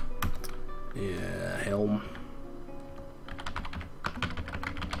 yeah, helm,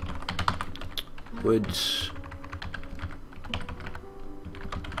 hoods,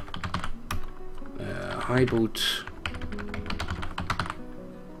 high boots.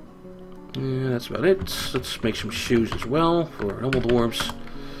 Yeah, that's about it. Let's make some shoes as well for normal dwarves.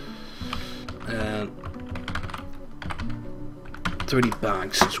 And 30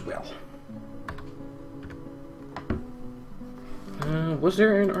 bags as well. Was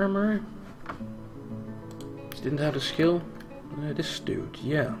there an armor? Didn't have the skill? This dude,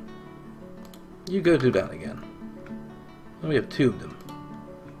 yeah. You go do that again. Oh, we have 2 of them.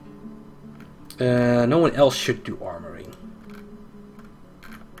 No one else should do armoring.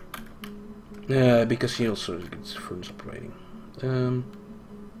 Because he also gets furnace operating.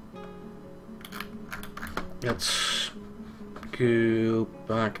 Let's go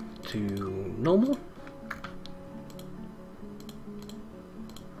back to normal.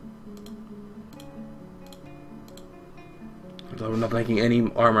 Although we're not making any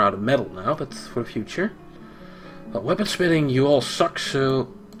armor out of metal now, but for the future. Weaponsmithing, you all suck,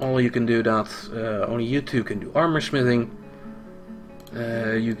 so all you can do that. Only you 2 can do armor smithing.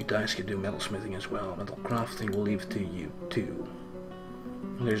 You guys can do metalsmithing as well. Metal crafting will leave to you 2.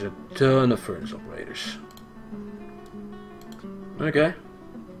 There's a ton of furnace operators. Okay.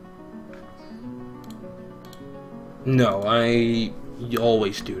 No, I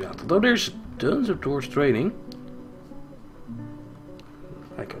always do that. Although there's tons of dwarves training.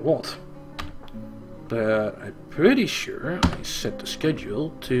 Like a lot. But I'm pretty sure I set the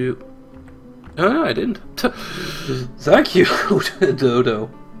schedule to... Oh, no, I didn't. Thank you, Dodo.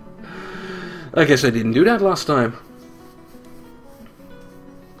 I guess I didn't do that last time.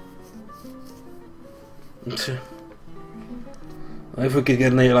 If we could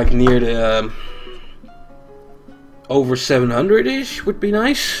get near, like, near the... over 700-ish would be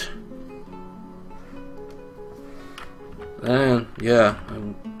nice. And, yeah, I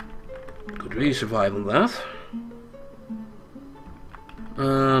could really survive on that.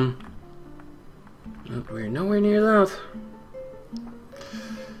 We're nowhere near that.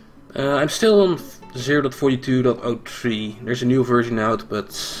 I'm still on 0.42.03. There's a new version out,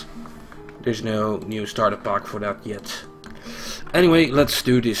 but there's no new starter pack for that yet. Anyway, let's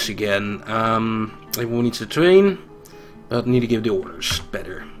do this again. Everyone needs to train, but need to give the orders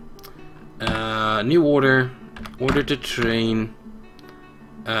better. New order. Order to train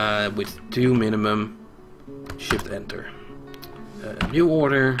with 2 minimum. Shift enter. New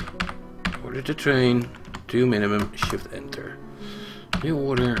order. Order to train, 2 minimum, shift enter. New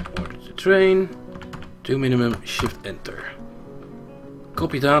order to train, 2 minimum, shift enter.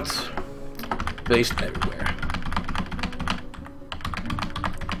 Copy that, paste everywhere.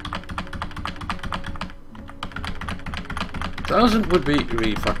 $1,000 would be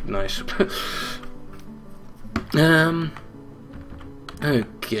really fucking nice.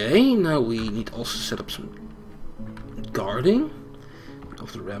 Okay, now we need to also set up some guarding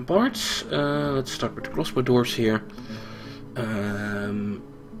of the ramparts. Let's start with the crossbow dwarves here.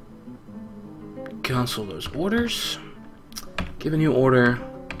 Cancel those orders. Give a new order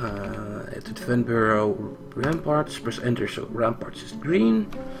at the defend bureau ramparts. Press enter so ramparts is green.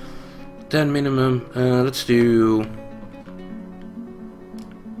 10 minimum. Let's do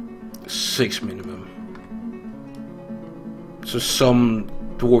 6 minimum. So some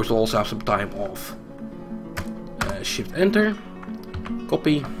dwarves will also have some time off. Shift enter.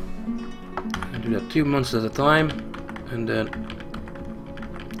 Copy. And do that 2 months at a time. And then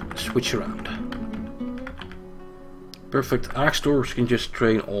switch around. Perfect. Axe throwers can just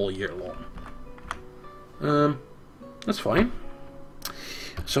train all year long. That's fine.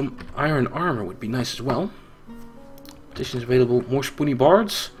 Some iron armor would be nice as well. Petitions available. More spoony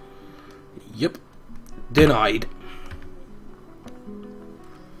bards. Yep. Denied.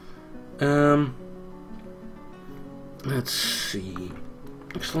 Let's see.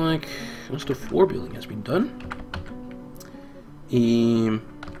 Looks like most of the floor building has been done.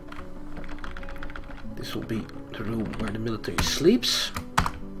 This will be the room where the military sleeps.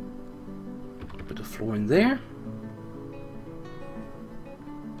 Put the floor in there.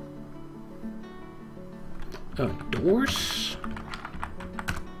 Doors.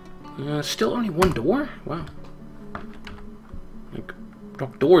 Still only one door? Wow. Like,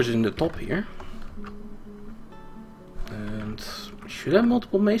 block doors in the top here. And should I have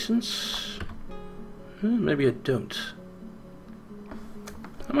multiple masons? Maybe I don't.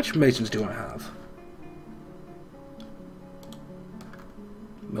 How much masons do I have?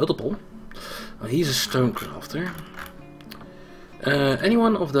 Multiple. Oh, he's a stone crafter.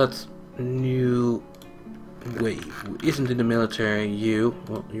 Anyone of that new wave who isn't in the military,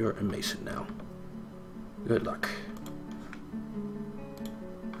 well, you're a mason now. Good luck.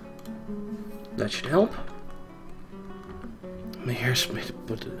 That should help. Mayors,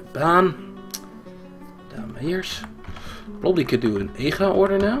 put in a ban. Down Mayors. Probably could do an EGA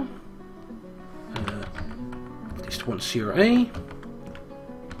order now. At least one CRA.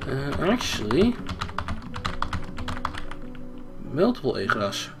 Actually, multiple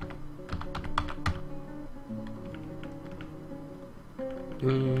EGAs.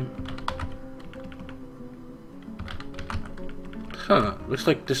 Looks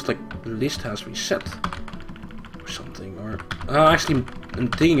like this list has reset or something. Or actually, I'm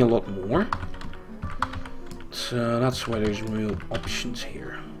digging a lot more. So that's why there's real options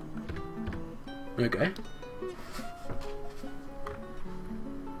here. Okay.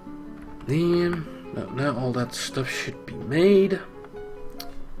 Now all that stuff should be made.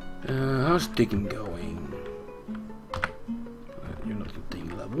 How's digging going? You're not on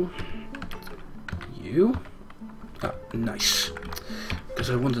digging level. You? Ah, nice. Because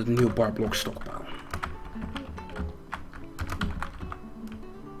I wanted a new bar block stockpile.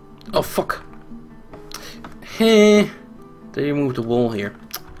 Oh fuck! Heh! They removed the wall here.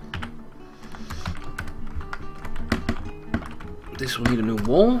 This will need a new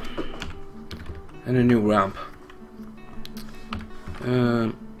wall. And a new ramp.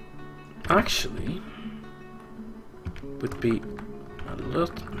 Actually, would be a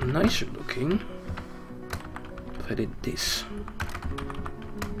lot nicer looking if I did this.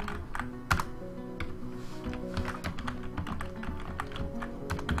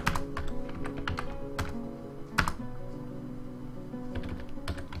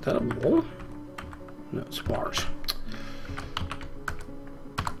 Is that a wall? No, it's bars.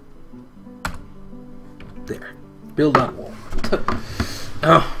 There. Build that wall.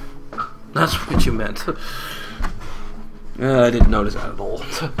 Oh, that's what you meant. I didn't notice that at all.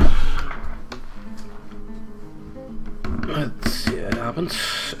 Let's see what happens.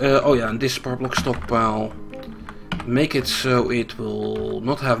 Oh yeah, and this bar block stockpile. Make it so it will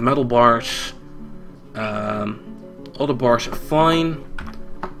not have metal bars. Other bars are fine.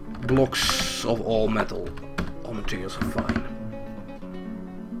 Blocks of all metal, all materials are fine.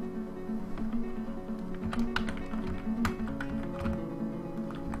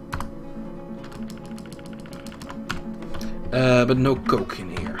 But no coke in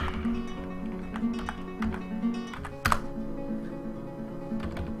here.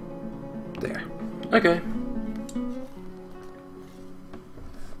 There. Okay.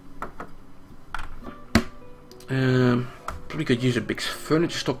 Probably could use a big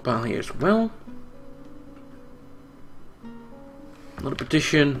furniture stockpile here as well. Another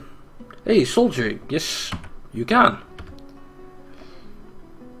petition. Hey, soldier. Yes, you can.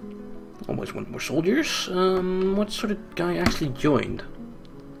 Always want more soldiers. What sort of guy actually joined?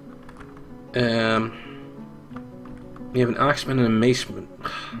 We have an axeman and a maceman.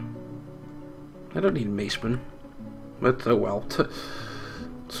 I don't need a maceman, but oh well.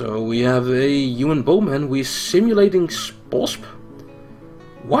 So we have a human bowman who is simulating SPOSP.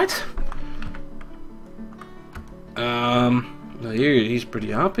 What? Here he's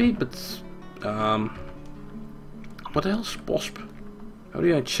pretty happy, but what else? SPOSP. How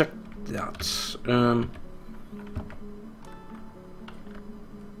do I check that?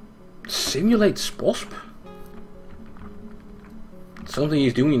 Simulate SPOSP? Something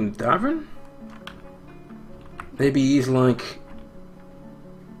he's doing in the tavern? Maybe he's like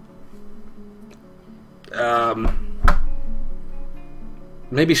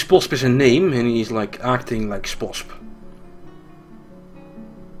maybe SPOSP is a name and he's like acting like SPOSP.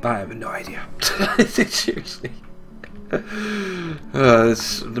 I have no idea. Seriously.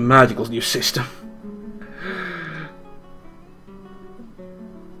 It's the magical new system.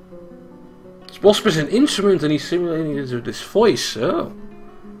 Wasp is an instrument and he's simulating it with his voice. Oh.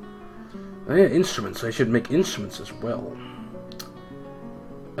 Oh yeah, instruments. I should make instruments as well.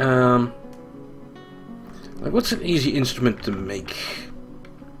 Like what's an easy instrument to make?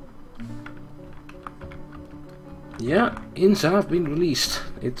 Yeah, inns have been released.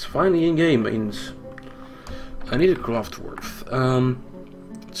 It's finally in game, inns. I need a craftwork.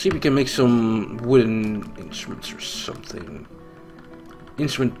 Let's see if we can make some wooden instruments or something.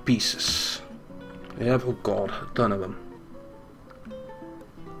 Instrument pieces. We have, oh god, a ton of them.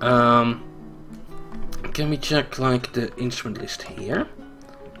 Can we check like the instrument list here?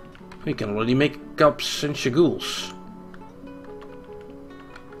 We can already make cups and shagools.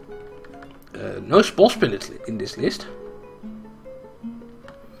 No spolspin in this list.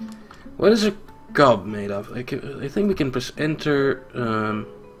 What is a cup made of? I think we can press enter.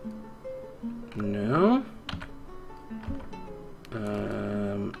 No.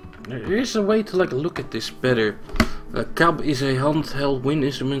 There is a way to like look at this better. A cab is a handheld wind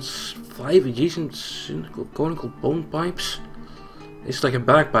instrument, 5 adjacent conical bone pipes. It's like a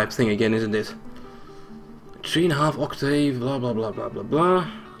bagpipe thing again, isn't it? 3.5 octave, blah blah blah blah blah blah.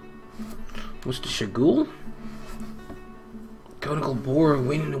 What's the shagool? Conical bore,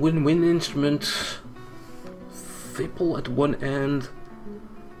 wind instrument. Vipple at one end.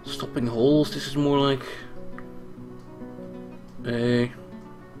 Stopping holes, this is more like a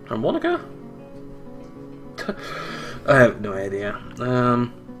harmonica? I have no idea.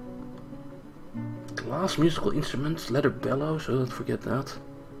 Glass musical instruments, leather bellows, oh, don't forget that.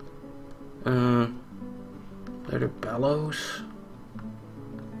 Leather bellows.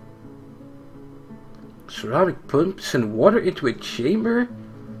 Ceramic pumps and water into a chamber,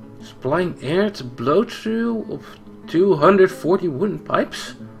 supplying air to blow through of 240 wooden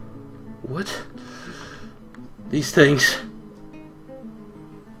pipes? What? These things.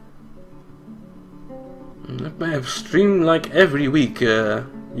 I have streamed like every week,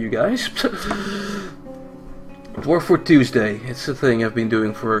 you guys. Dwarfort Tuesday, it's a thing I've been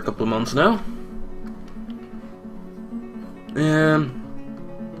doing for a couple of months now.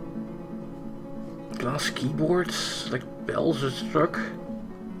 Glass keyboards, like bells are struck.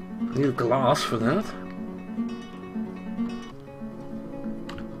 I need glass for that.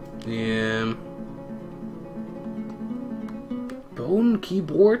 Bone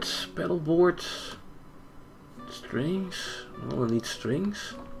keyboards, pedal boards. Strings? Oh, I need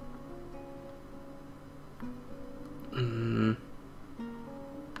strings.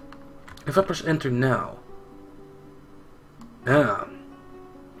 If I press enter now.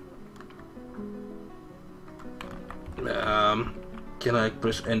 Can I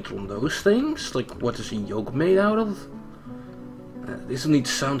press enter on those things? Like, what is a yoke made out of? This will need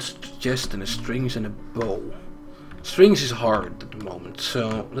sound chest and a strings and a bow. Strings is hard at the moment,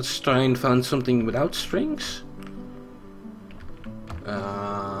 so let's try and find something without strings.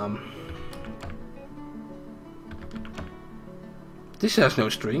 This has no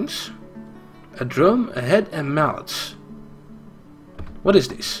strings. A drum, a head and mallets. What is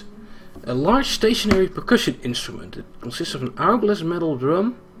this? A large stationary percussion instrument. It consists of an hourglass metal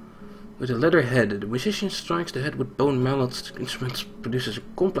drum with a leather head. The musician strikes the head with bone mallets. The instrument produces a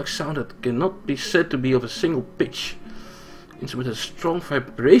complex sound that cannot be said to be of a single pitch. The instrument has a strong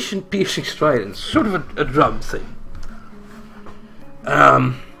vibration piercing strident. Sort of a drum thing.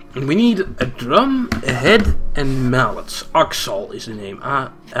 We need a drum, a head and mallets. Axol is the name.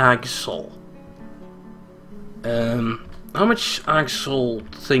 Axol. How much axle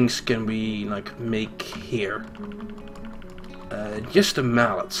things can we like make here? Just the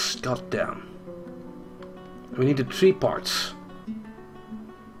mallets. God damn. We need the 3 parts.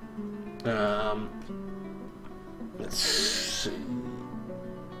 Let's see.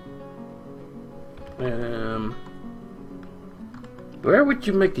 Where would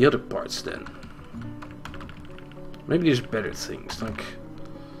you make the other parts then? Maybe there's better things like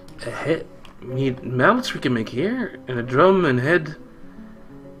a head. We need mallets we can make here, and a drum and head.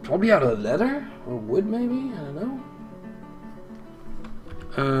 Probably out of leather or wood, maybe. I don't know.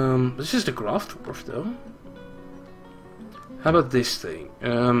 This is the craftwork though. How about this thing?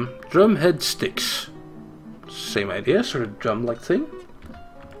 Drum head sticks. Same idea, sort of drum-like thing.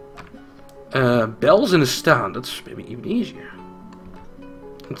 Bells and a stand. That's maybe even easier.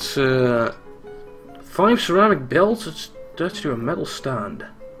 It's 5 ceramic bells attached to a metal stand.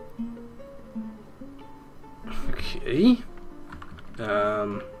 Okay.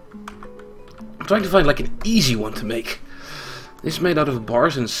 I'm trying to find like an easy one to make. It's made out of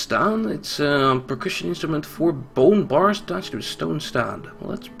bars and stand. It's a percussion instrument for bone bars attached to a stone stand.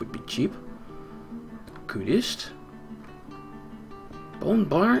 Well, that would be cheap. Goodest. Bone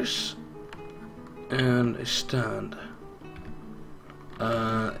bars and a stand.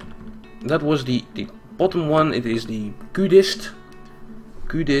 That was the bottom one. It is the goodest.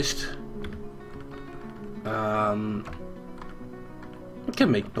 I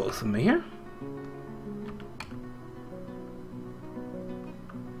can make both of them here.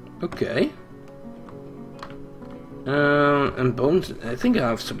 Okay. And bones. I think I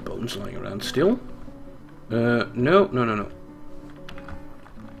have some bones lying around still. No.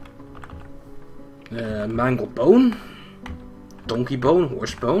 Mangled bone. Donkey bone.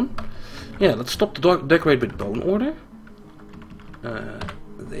 Horse bone. Yeah, let's stop the decorate with bone order.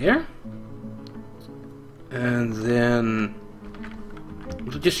 There. And then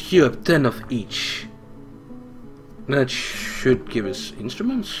we'll just queue up 10 of each. That should give us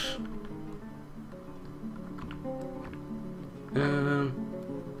instruments. The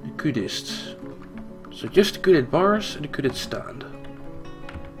goodest. So just the gooded bars and the gooded stand.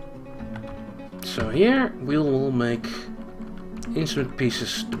 So here we will make instrument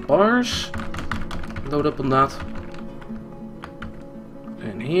pieces, the bars. Load up on that.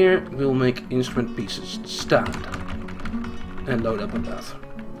 And here we'll make instrument pieces, the stand. And load up on that.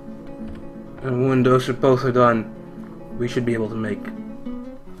 And when those are both done, we should be able to make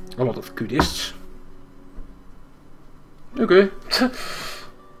a lot of goodists. Okay.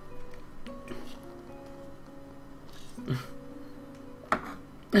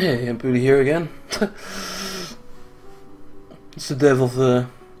 Hey, I'm Puli here again. It's the dev of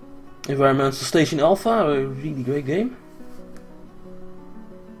Environmental Station Alpha, a really great game.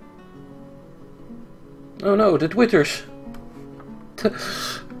 Oh no, the Twitters.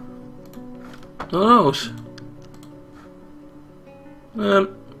 Oh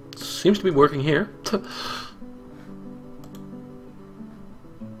no. Seems to be working here.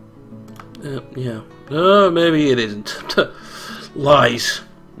 Yeah. Maybe it isn't. Lies.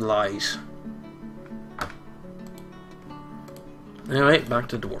 Anyway, back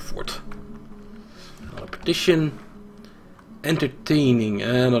to Dwarfort. Another petition. Entertaining.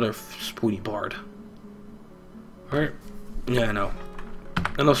 Another spoony bard. Right? Yeah, no.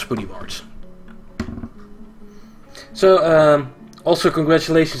 Enough spoony bards. So, also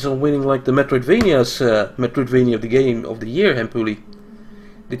congratulations on winning like the Metroidvania's Metroidvania of the Game of the Year, Hempuli.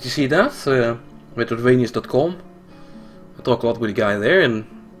 Did you see that? Metroidvanias.com. I talk a lot with the guy there, and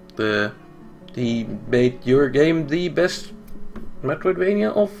he made your game the best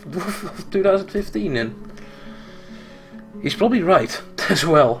Metroidvania of 2015, and he's probably right as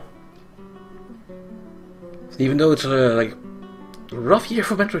well. Even though it's like a rough year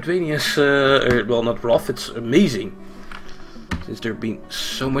for Metroidvanias, well, not rough, it's amazing, since there have been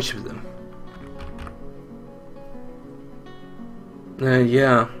so much of them.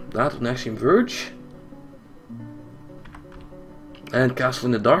 Yeah, that and Axiom Verge. And Castle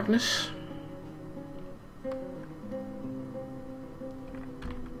in the Darkness.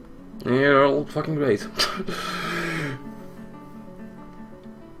 They're all fucking great.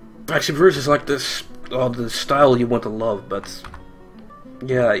 Axiom Verge is like this, the style you want to love, but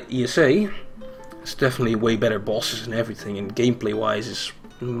yeah, ESA is definitely way better bosses and everything, and gameplay wise is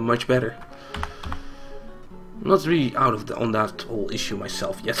much better. I'm not really out of on that whole issue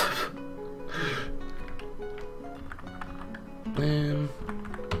myself yet.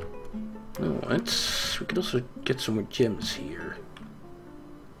 Alright, we could also get some more gems here.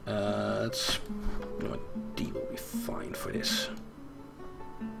 Let's, you know what, D will be fine for this.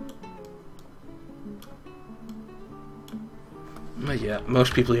 But yeah,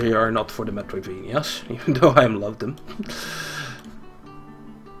 most people here are not for the Metroidvanias, even though I love them.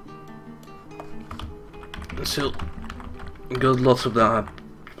 Still got lots of that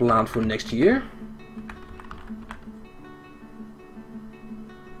planned for next year.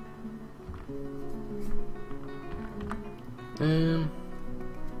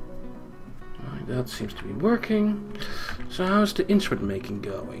 That seems to be working. So how's the instrument making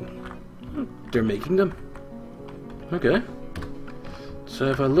going? They're making them. Okay. So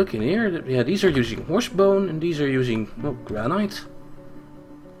if I look in here, yeah, these are using horse bone and these are using, well, granite.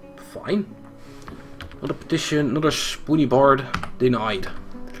 Fine. Another petition, another spoony bard denied.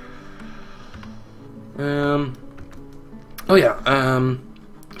 Oh yeah,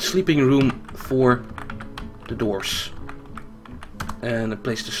 sleeping room for the dwarves. And a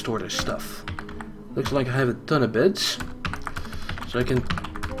place to store their stuff. Looks like I have a ton of beds, so I can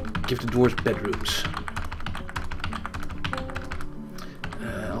give the dwarves bedrooms.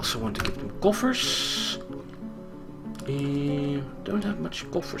 I also want to give them coffers. Don't have much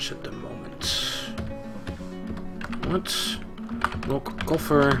coffers at the moment. What? Lock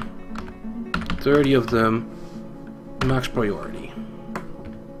coffer. 30 of them. Max priority.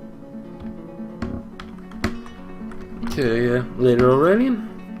 Okay, later already.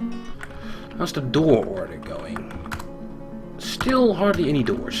 How's the door order going? Still hardly any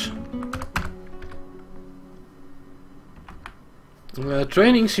doors.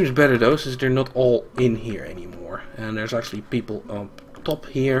 Training seems better though, since they're not all in here anymore. And there's actually people up top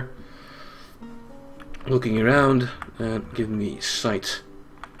here looking around and giving me sight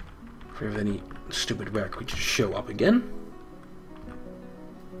for if any stupid were creatures show up again.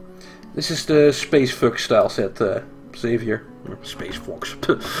 This is the Space Fox style set, Xavier. Or Space Fox.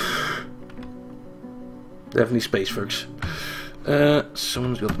 Definitely Space Fox.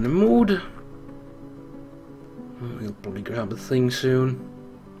 Someone's got in the mood. He'll probably grab a thing soon.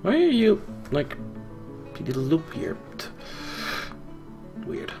 Why are you, like, you did a loop here?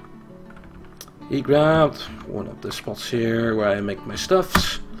 Weird. He grabbed one of the spots here where I make my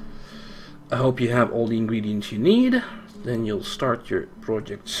stuffs. I hope you have all the ingredients you need. Then you'll start your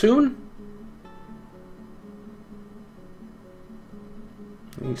project soon.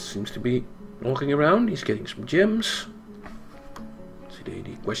 He seems to be walking around. He's getting some gems. See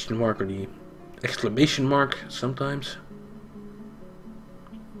the question mark or the exclamation mark sometimes.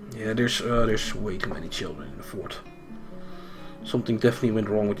 Yeah, there's way too many children in the fort. Something definitely went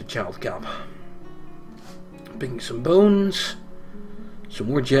wrong with the child cap. Picking some bones, some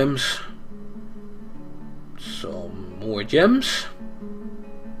more gems, some more gems.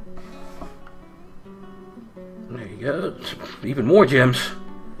 There you go, even more gems.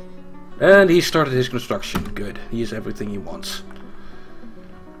 And he started his construction. Good, he has everything he wants.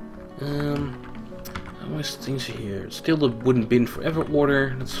 What's things here? Still the wooden bin forever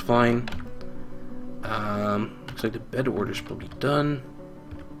order. That's fine. Looks like the bed order's probably done.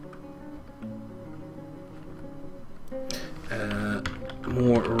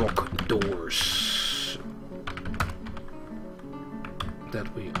 More rock doors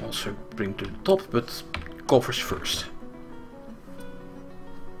that we also bring to the top, but coffers first.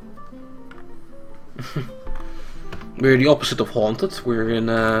 We're the opposite of haunted. We're in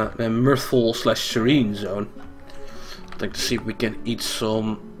a mirthful / serene zone. I'd like to see if we can eat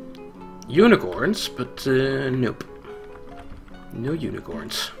some unicorns, but nope. No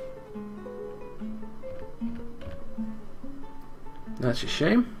unicorns. That's a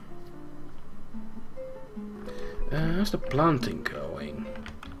shame. How's the planting going?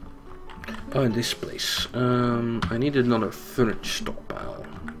 Oh, in this place. I need another furniture stockpile.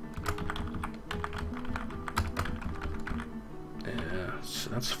 So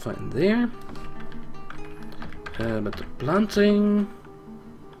that's fine there. But the planting...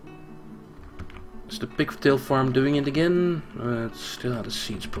 Is the pigtail farm doing it again? It's still out of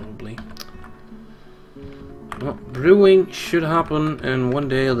seeds probably. Well, brewing should happen, and one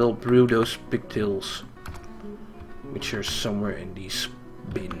day they'll brew those pigtails, which are somewhere in these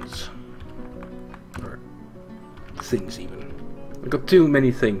bins. Or things even. I've got too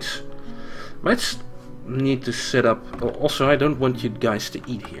many things. Might need to set up... Oh, also, I don't want you guys to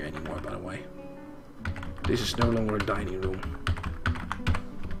eat here anymore, by the way. This is no longer a dining room.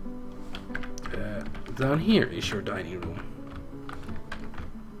 Down here is your dining room.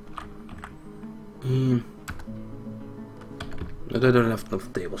 But I don't have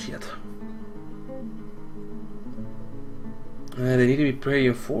enough tables yet. They need to be pretty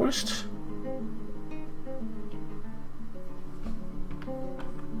enforced.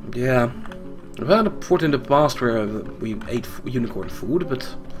 Yeah. I've had a fort in the past where we ate unicorn food,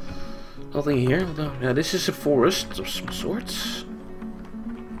 but nothing here. Yeah, this is a forest of some sorts.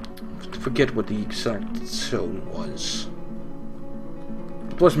 I forget what the exact zone was.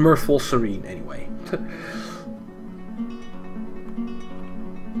 It was mirthful serene anyway.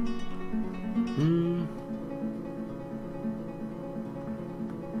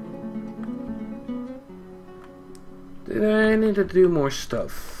 Did I need to do more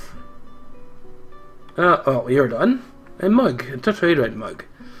stuff? Oh, you're done. A mug, a tetrahedrite mug.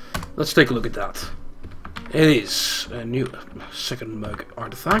 Let's take a look at that. It is a new second mug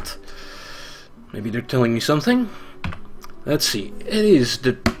artifact. Maybe they're telling me something. Let's see. It is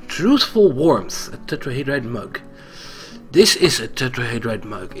the Truthful Warmth, a tetrahedrite mug. This is a tetrahedrite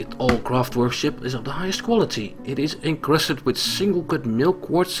mug. All craft workmanship is of the highest quality. It is encrusted with single cut milk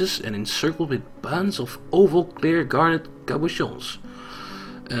quartzes and encircled with bands of oval clear garnet cabochons.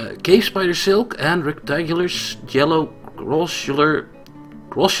 Cave spider silk and rectangular yellow grossular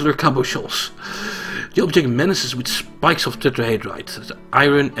cabochons. The object menaces with spikes of tetrahedrite,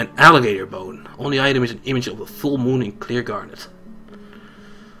 iron and alligator bone. On the item is an image of a full moon in clear garnet.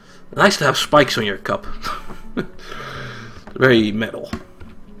 Nice to have spikes on your cup. Very metal.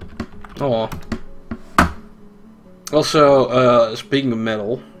 Oh. Also, speaking of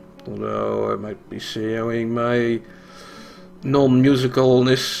metal, although I might be showing my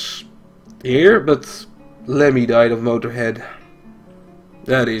non-musicalness here, but Lemmy died of Motorhead.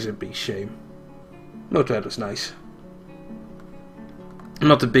 That is a big shame. Motorhead was nice. I'm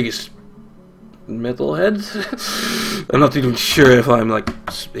not the biggest metalhead. I'm not even sure if I'm like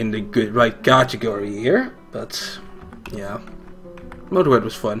in the right category here, but yeah, Motorhead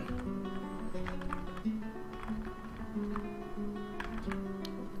was fun.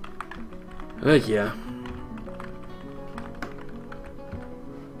 But yeah.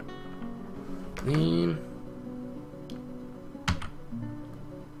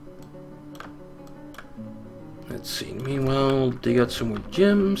 Let's see. Meanwhile, dig out some more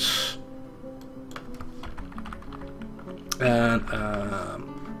gems. And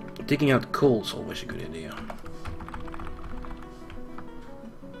digging out coal is always a good idea.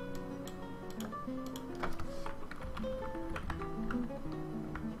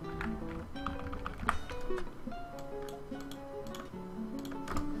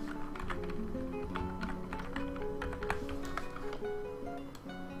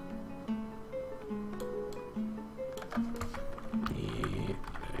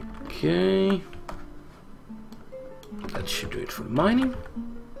 Okay. That should do it for mining.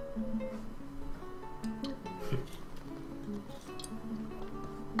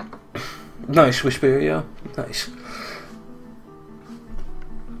 Nice whisper, yeah. Nice.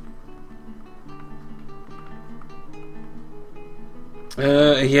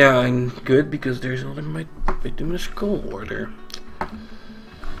 Yeah, I'm good because there's another bituminous coal order.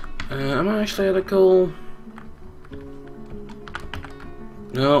 Am I actually at a coal?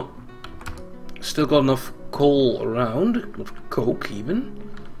 No. Still got enough coal around, of coke even.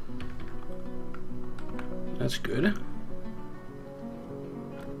 That's good.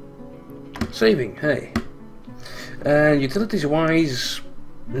 Saving, hey. And utilities wise,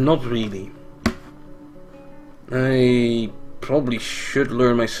 not really. I probably should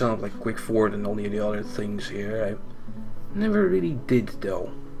learn myself like quick forward and all the other things here. I never really did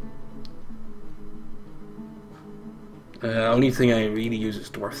though. Only thing I really use is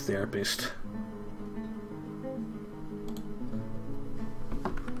Dwarf Therapist.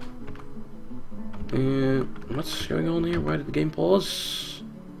 What's going on here? Why did the game pause?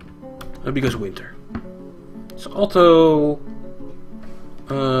 Because winter. It's auto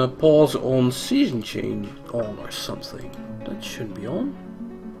pause on season change on or something. That shouldn't be on.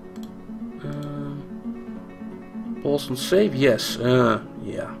 Pause on save? Yes.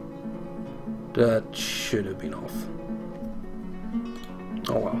 Yeah. That should have been off.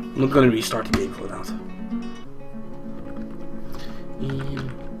 Oh well. I'm not gonna restart the game for that.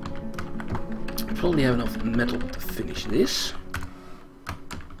 I probably have enough metal to finish this.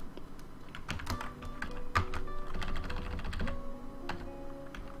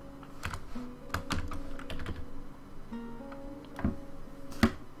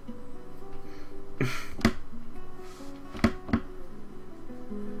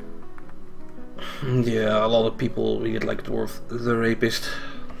 Yeah, a lot of people read like Dwarf the Rapist.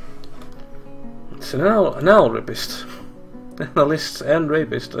 It's an rapist. Analyst and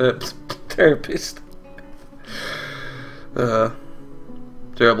rapist. Therapist.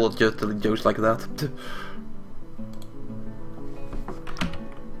 Terrible just telling jokes like that.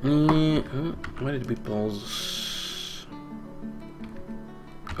 Why did we pause?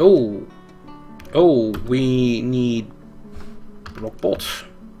 Oh, we need rock pots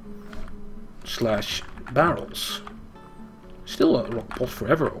 / barrels. Still a rock pot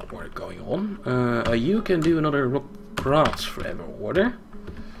forever order going on. You can do another rock grass forever order.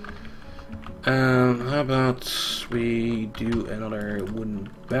 How about we do another wooden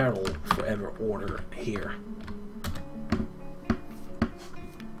barrel forever order here?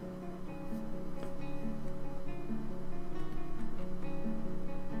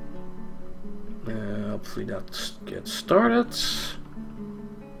 Hopefully that gets started.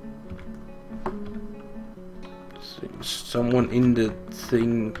 Seems someone in the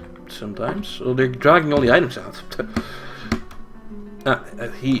thing sometimes. Oh, they're dragging all the items out.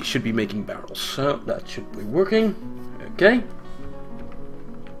 He should be making barrels, so that should be working. Okay.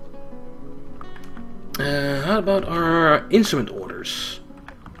 How about our instrument orders?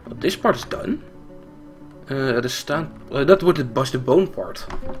 Well, this part is done. That would bust the bone part.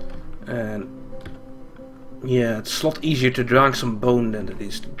 And yeah, it's a lot easier to drag some bone than it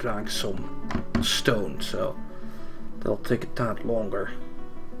is to drag some stone, so that'll take a tad longer.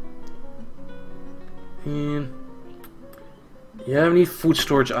 And yeah, we need food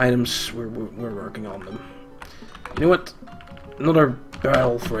storage items. We're working on them. You know what? Another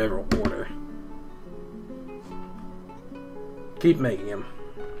barrel for every order. Keep making them.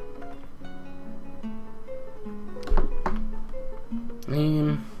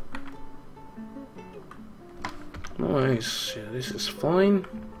 Nice. Yeah, this is fine.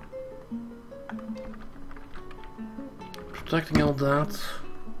 Protecting all that.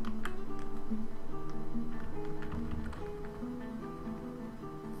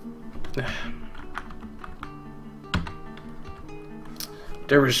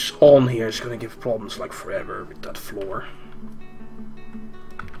 There is on here is gonna give problems like forever with that floor.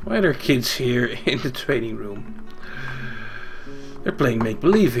 Why are there kids here in the training room? They're playing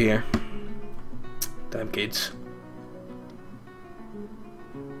make-believe here. Damn kids.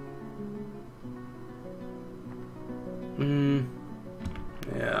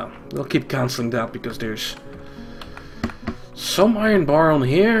 Yeah, we'll keep cancelling that because there's some iron bar on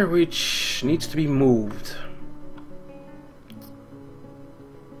here which needs to be moved.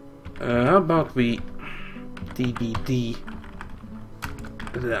 How about we DBD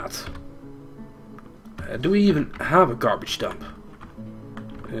that? Do we even have a garbage dump?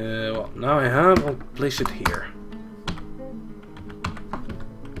 Well, now I have. I'll place it here.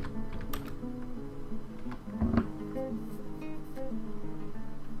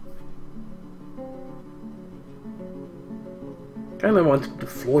 Kinda want the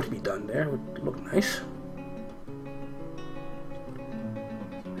floor to be done there. Would look nice.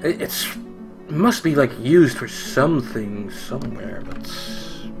 It must be like used for something somewhere, but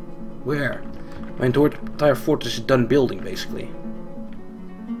where? My entire fortress is done building, basically.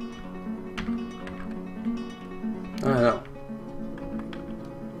 I don't know.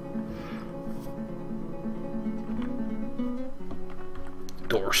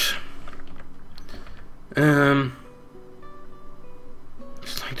 Doors.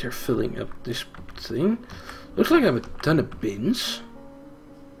 It's like they're filling up this thing. Looks like I have a ton of bins.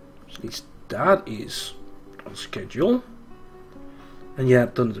 At least that is on schedule. And yeah,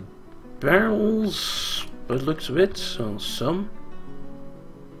 tons of barrels, by the looks of it. So some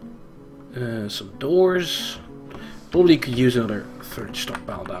doors. Probably could use another furniture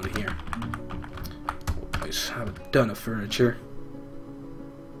stockpile down here. Always have a ton of furniture.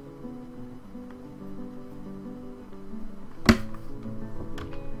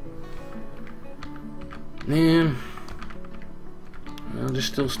 And well, there's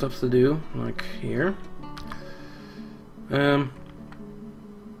still stuff to do, like here.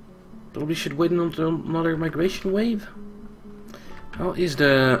 Probably should wait until another migration wave. How is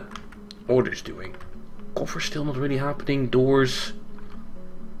the orders doing? Coffer still not really happening. Doors.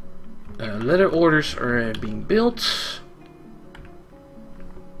 Leather orders are being built.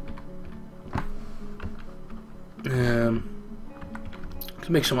 To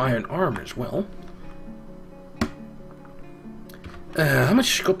make some iron armor as well. How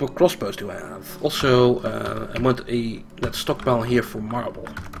much copper crossbows do I have? Also, I want that stockpile here for marble.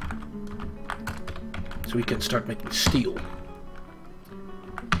 So we can start making steel.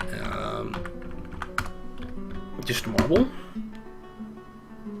 Just marble.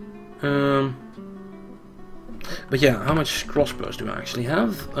 But yeah, how much crossbows do I actually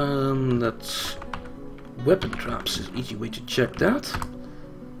have? That's weapon traps is an easy way to check that.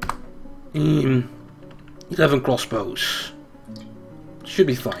 11 crossbows. Should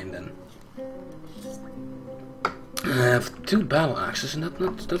be fine then. I have 2 battle axes, and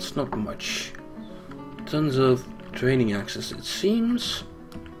that's not much. Tons of training axes, it seems.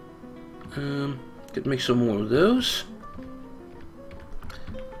 Could make some more of those.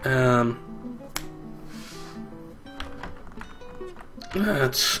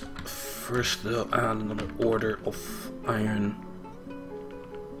 Let's first though add another order of iron.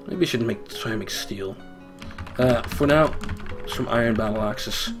 Maybe I should try and make steel. For now, some iron battle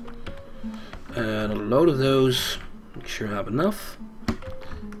axes. A load of those. Make sure I have enough.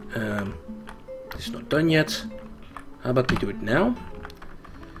 It's not done yet. How about we do it now?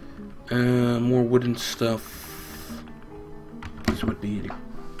 More wooden stuff. This would be the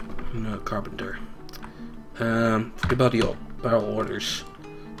carpenter. Forget about the barrel orders.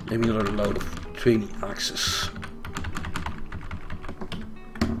 Maybe another load of training axes.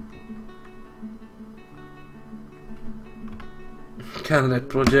 Candidate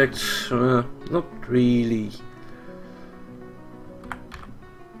projects, not really.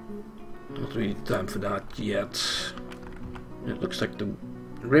 Not really time for that yet. It looks like the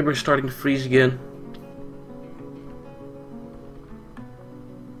river is starting to freeze again.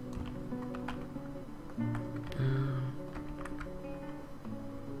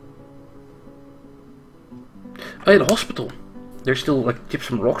 Oh yeah, the hospital. There's still like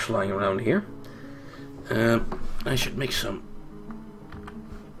gypsum rocks lying around here. I should make some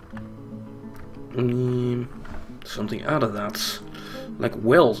something out of that, like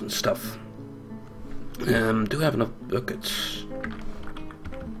wells and stuff. Do I have enough buckets?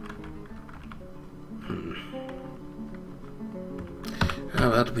 How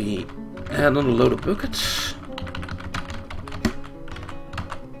about we add on a load of buckets?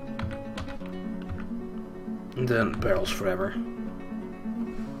 And then barrels forever.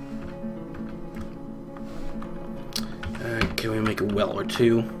 Can we make a well or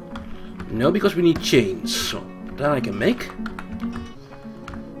two? No, because we need chains. So that I can make.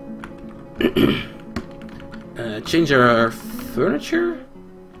 Chains are furniture?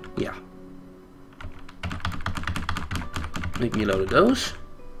 Yeah. Make me a load of those.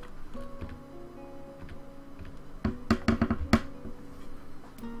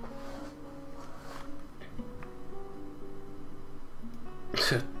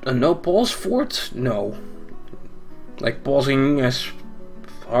 A no pause fort? No. Like pausing as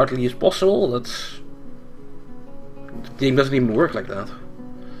hardly as possible? That's... The game doesn't even work like that.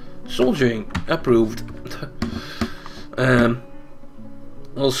 Soldiering. Approved.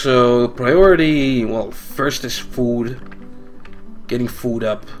 Also, priority... Well, first is food. Getting food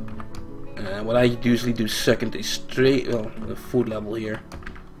up. What I usually do second is trade... Well, the food level here.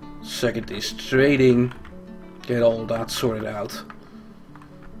 Second is trading. Get all that sorted out.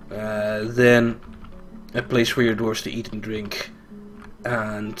 Then a place for your dwarves to eat and drink,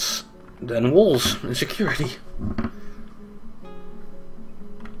 and then walls and security.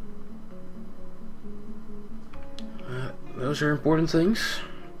 Those are important things.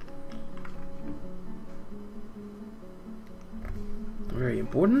 Very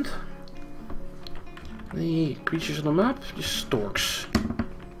important. The creatures on the map, just storks.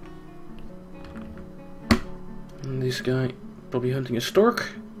 And this guy probably hunting a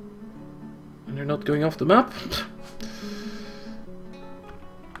stork. And they're not going off the map.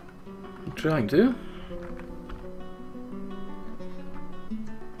 I'm trying to.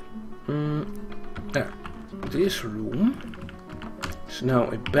 This room is now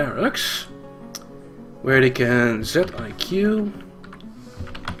a barracks where they can ZIQ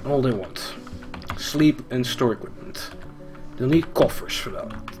all they want. Sleep and store equipment. They'll need coffers for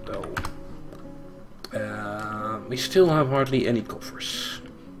that though. We still have hardly any coffers.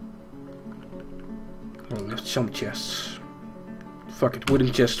 Well, we have some chests. Fuck it,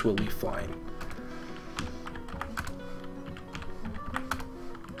 wooden chests will be fine.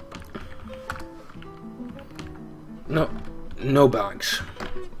 No bags.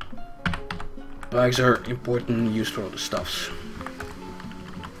 Bags are important and used for other stuffs.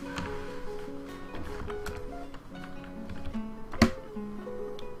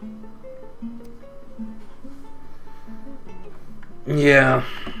 Yeah.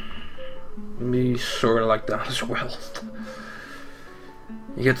 Be sort of like that as well.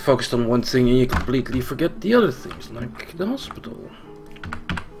 You get focused on one thing and you completely forget the other things, like the hospital.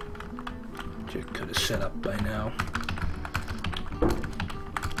 Which I could have set up by now.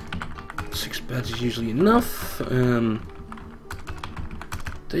 6 beds is usually enough.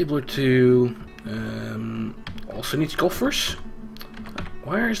 Table or two. Also needs coffers.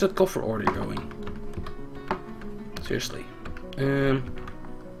 Where is that coffer order going? Seriously.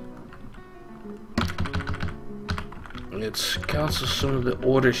 Let's cancel some of the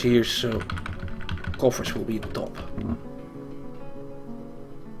orders here, so coffers will be at the top.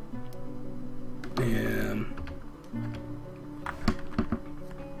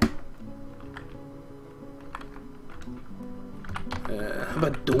 How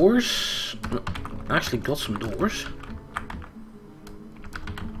about doors? No, I actually got some doors.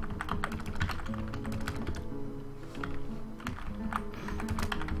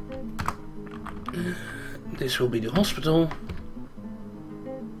 This will be the hospital.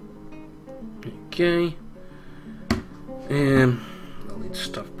 Okay. I'll need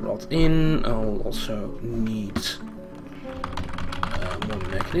stuff brought in. I'll also need more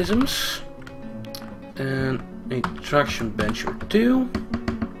mechanisms. And a traction bench or two.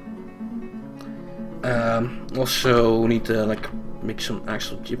 Also need to like make some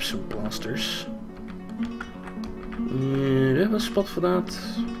actual gypsum blasters. Do I have a spot for that?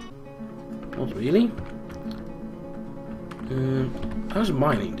 Not really. How's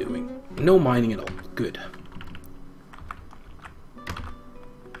mining doing? No mining at all. Good.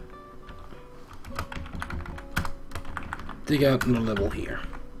 Dig out another level here.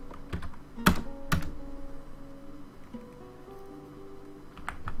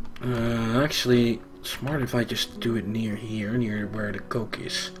 Actually, smart if I just do it near here, near where the coke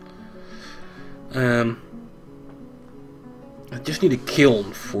is. I just need a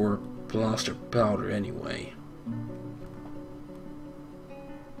kiln for plaster powder anyway.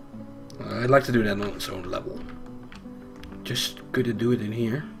 I'd like to do that on its own level. Just good to do it in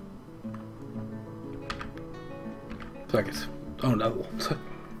here. Fuck it. Own level.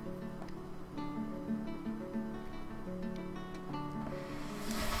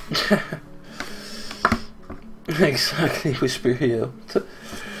 Exactly, Whisperio.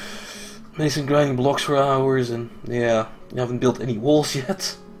 Mason grinding blocks for hours, and yeah, you haven't built any walls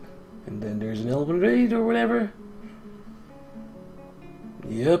yet. And then there's an elven raid or whatever.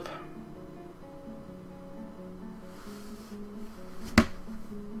 Yep.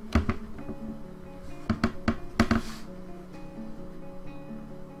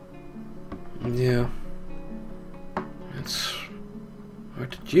 Yeah. It's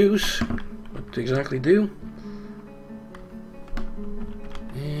hard to choose what to exactly do.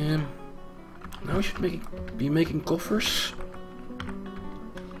 And now I should be making coffers.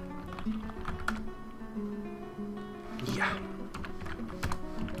 Yeah.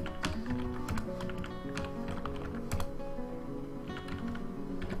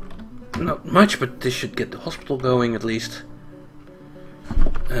 Not much, but this should get the hospital going at least.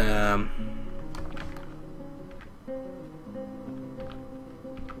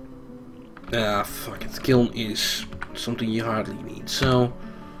 Fuck it. Kiln is something you hardly need. So,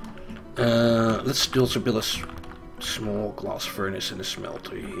 let's also build a small glass furnace and a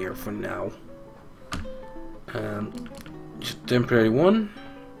smelter here for now. Just a temporary one.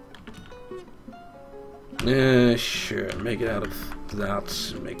 Sure. Make it out of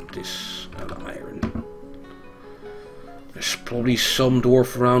that. Make this out of iron. There's probably some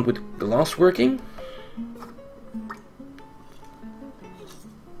dwarf around with glass working.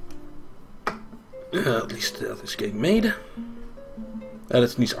 At least that is getting made.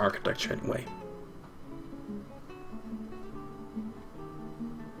 It needs architecture anyway.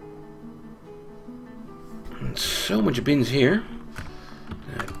 And so much bins here.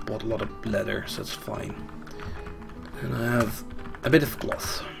 I bought a lot of leather, so that's fine. And I have a bit of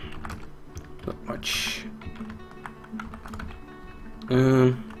cloth. Not much.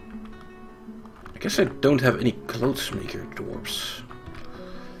 I guess I don't have any clothes maker dwarves.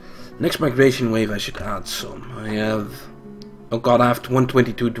 Next migration wave I should add some. I have... Oh god, I have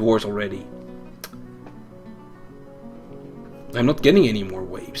 122 dwarves already. I'm not getting any more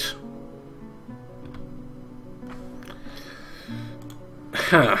waves.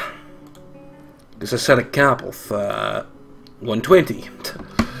 Ha! Because I set a cap of 120.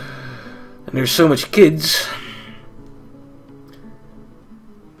 And there's so much kids.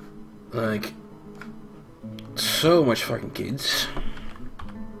 Like... So much fucking kids.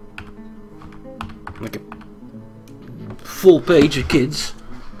 Like a full page of kids.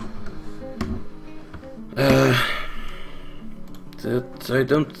 That I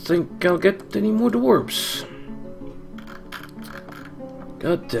don't think I'll get any more dwarves.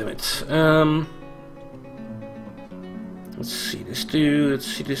 God damn it. Let's see this too. Let's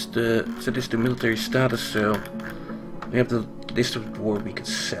see this set this to military status, so we have the list of dwarf we could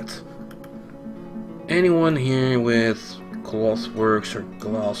set. Anyone here with cloth works or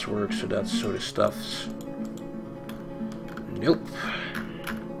glass works or that sort of stuff? Nope.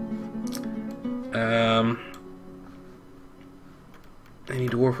 Any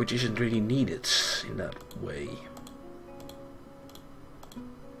dwarf which isn't really needed in that way.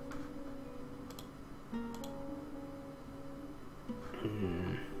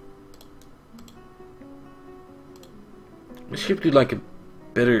 We should do like a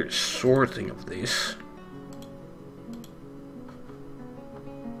better sorting of this.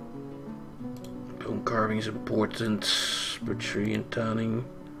 Bone carving is important, butchery and tanning,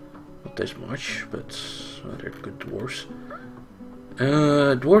 not as much, but they're good dwarves.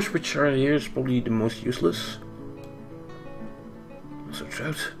 Dwarves which are here is probably the most useless. Also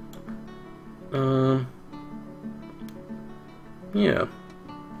trout. Yeah.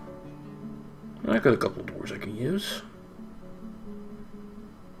 I got a couple of dwarves I can use.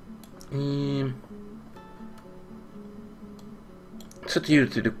 Set you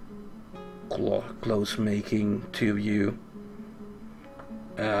to the clothes making, two of you.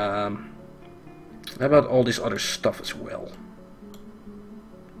 How about all this other stuff as well?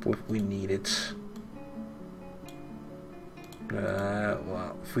 If we need it.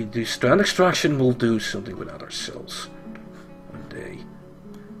 Well, if we do strand extraction, we'll do something without ourselves one day.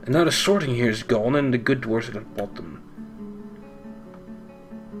 And now the sorting here is gone, and the good dwarves are at the bottom.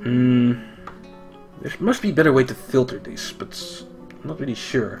 There must be a better way to filter this, but I'm not really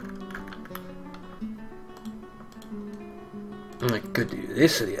sure. I could do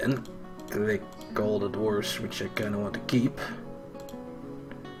this at the end. click all the dwarves, which I kind of want to keep.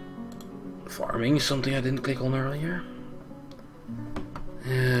 Farming is something I didn't click on earlier.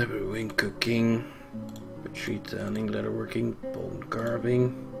 Brewing, cooking, retreat tanning, leatherworking, bone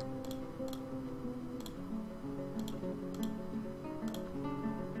carving.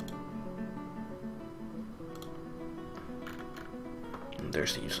 And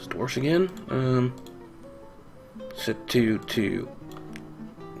there's the useless dwarfs again. Set 2 to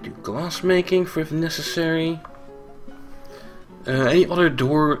do glass making for if necessary. Any other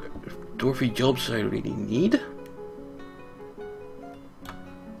dwarfy jobs I really need?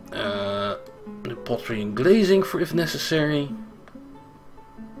 The pottery and glazing for if necessary.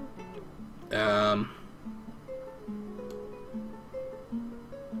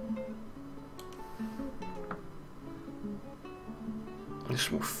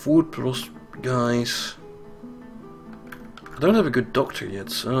 There's more food pros guys. I don't have a good doctor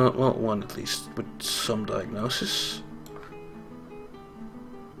yet. Well, one at least with some diagnosis.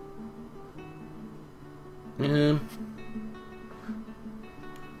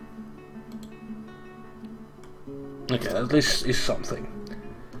 Okay, at least is something.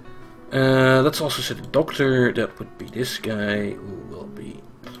 Let's also set a doctor. That would be this guy, who will be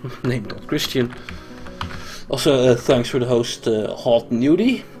named Old Christian. Also, thanks for the host, Hot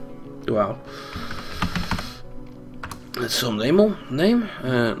Nudie. Wow. That's some name.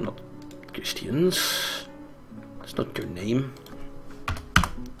 Not Christians. That's not your name.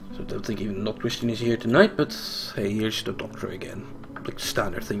 So I don't think even Not Christian is here tonight, but hey, here's the doctor again. Like the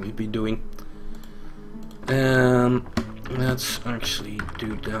standard thing we'd be doing. Let's actually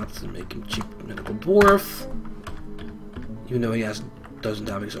do that and make him cheap medical dwarf. Even though he doesn't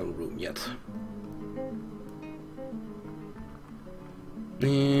have his own room yet.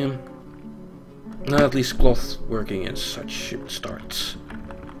 At least cloth working and such should start.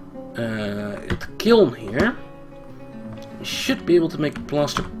 At the kiln here, we should be able to make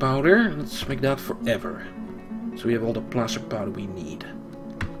plaster powder. Let's make that forever. So we have all the plaster powder we need.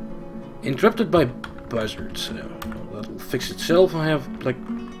 Interrupted by buzzards. That'll fix itself. I have like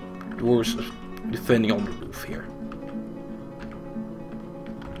dwarves defending on the roof here.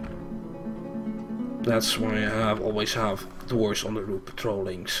 That's why I always have dwarves on the roof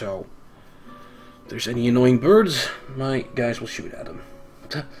patrolling, so if there's any annoying birds, my guys will shoot at them.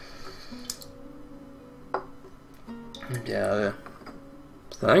 Yeah,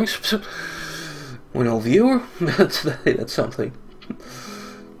 thanks. One old viewer, that's something.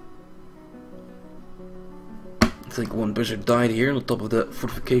 I think one buzzard died here on the top of the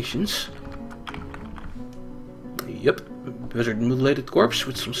fortifications. Yep, buzzard mutilated corpse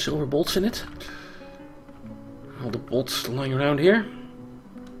with some silver bolts in it. All the bolts lying around here.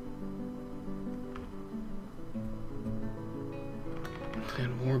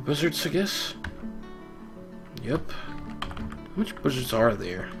 And more buzzards, I guess. Yep. How much buzzards are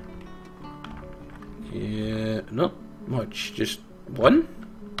there? Yeah, not much. Just one?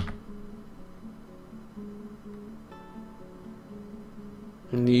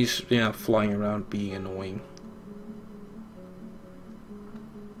 And these, yeah, flying around being annoying.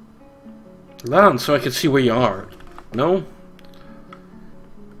 Land, so I can see where you are. No?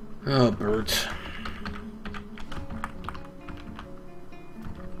 Oh, birds.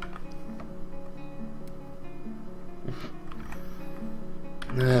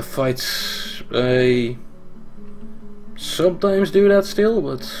 Fights, I sometimes do that still,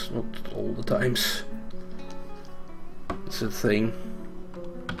 but not all the times. It's a thing.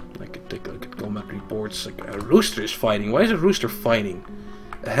 I could take a look at combat reports. Like a rooster is fighting. Why is a rooster fighting?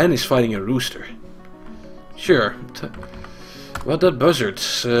 A hen is fighting a rooster. Sure. About that buzzard?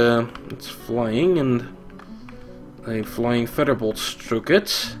 It's flying and a flying featherbolt struck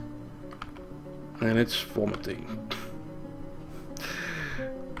it. And it's vomiting.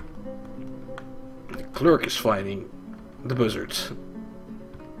 The clerk is fighting the buzzard.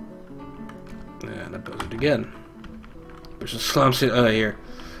 And a buzzard again. Buzzard slams it here.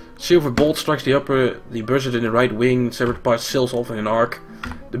 Silver bolt strikes the buzzard in the right wing, severed parts sails off in an arc.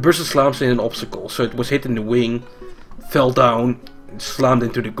 The buzzard slams in an obstacle, so it was hit in the wing, fell down, and slammed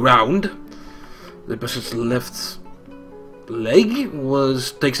into the ground. The buzzard's left leg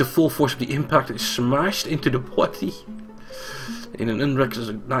takes the full force of the impact and is smashed into the body in an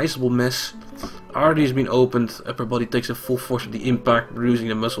unrecognizable mess. Artery has been opened, upper body takes the full force of the impact, bruising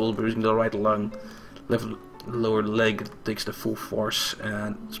the muscle, bruising the right lung. Left lower leg takes the full force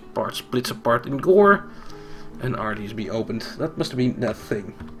and part splits apart in gore. And arteries be opened. That must have been that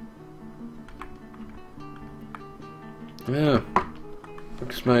thing. Yeah.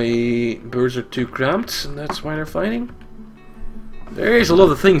 Because my birds are too cramped and that's why they're fighting. There is a lot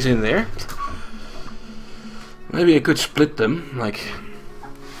of things in there. Maybe I could split them, like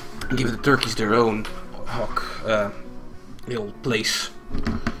give the turkeys their own hawk little place.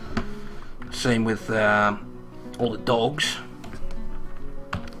 Same with all the dogs.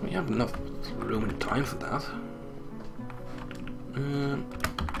 We have enough room and time for that.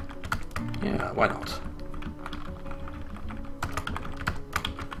 Yeah, why not?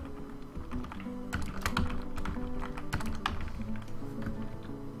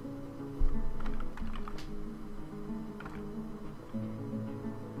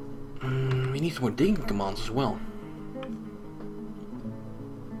 We need more digging commands as well.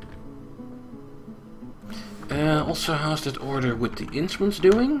 Also, how's that order with the instruments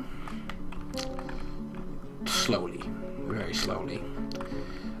doing? Slowly, very slowly.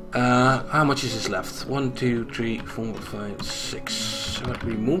 How much is this left? 1, 2, 3, 4, 5, 6. So let's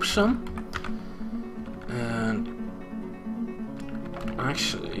remove some. And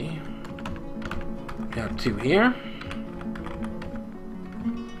actually, we have 2 here.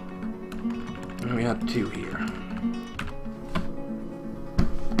 And we have 2 here.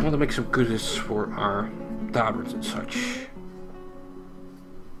 I want to make some goodies for our tabards and such.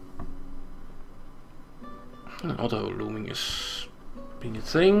 Auto looming is being a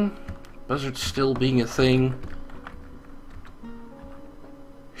thing. Buzzard still being a thing.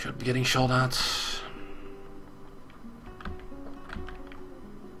 Should be getting shot at.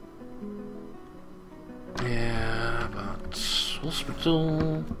 Yeah, but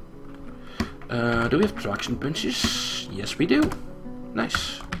hospital. Do we have traction punches? Yes, we do.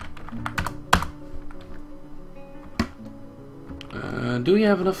 Nice. Do we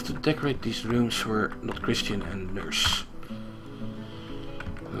have enough to decorate these rooms for not Christian and nurse?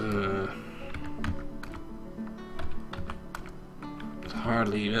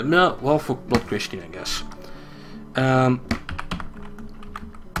 Hardly. No, well, for not Christian, I guess.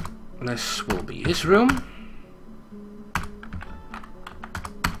 This will be his room.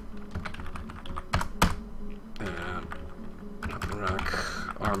 Rack,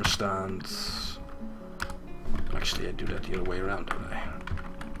 armor stand. Actually, I do that the other way around, don't I?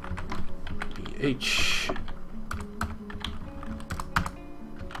 PH.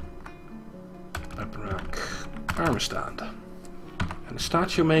 Weapon rack, armor stand. And a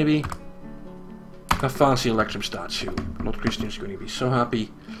statue, maybe? A fancy electrum statue. Not Christian's going to be so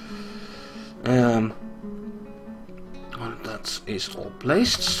happy. Well, that is all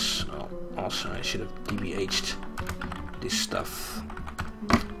placed. Oh, also, I should have DBH'd this stuff.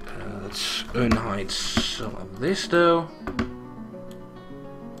 Let's unhide some of this though.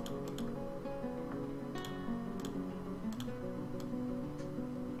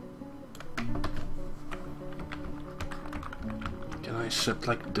 Can I set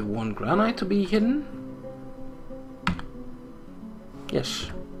like the one granite to be hidden?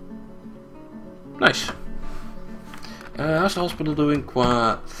 Yes. Nice. How's the hospital doing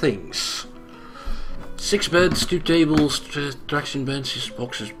qua things? 6 beds, 2 tables, traction benches,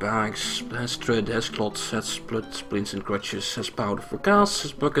 boxes, bags, has thread, has cloths, has blood, splints and crutches, has powder for casts,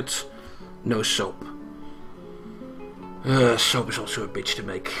 has buckets, no soap. Soap is also a bitch to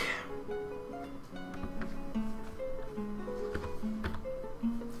make.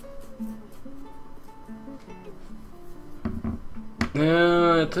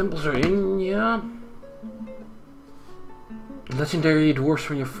 Temples are in, yeah. Legendary dwarfs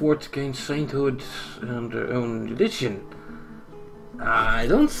from your fort gain sainthood and their own religion. I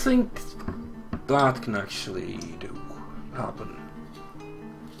don't think that can actually happen.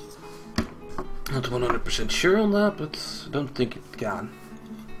 Not 100% sure on that, but I don't think it can.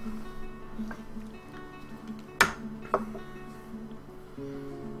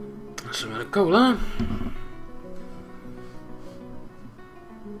 Some other cola.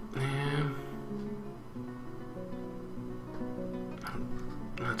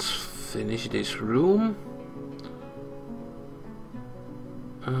 Let's finish this room.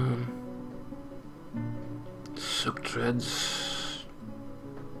 Soak threads.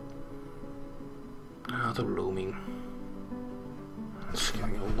 Auto looming. It's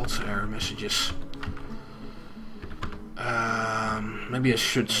getting lots of error messages. Maybe I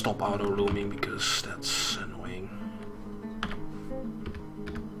should stop auto looming because that's annoying.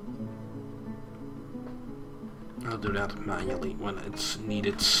 I'll do that manually when it's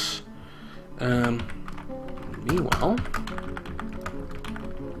needed. Meanwhile,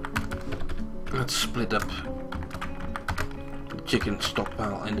 let's split up the chicken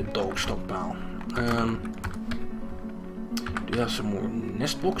stockpile and the dog stockpile. Do you have some more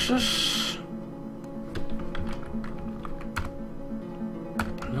nest boxes?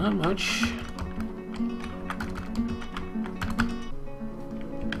 Not much.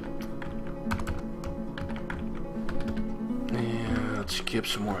 pick you up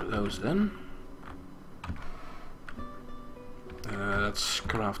some more of those then. That's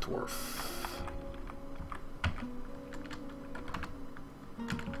Craft Wharf.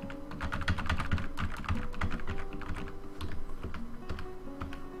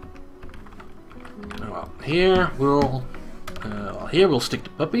 Well, here we'll stick the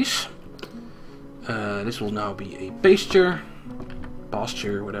puppies. This will now be a pasture,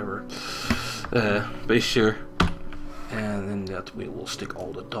 whatever, pasture, and then that we will stick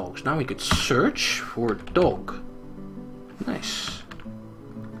all the dogs. Now we could search for dog. Nice.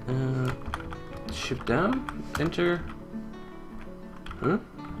 Shift down, enter. Huh?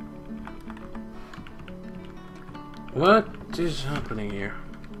 What is happening here?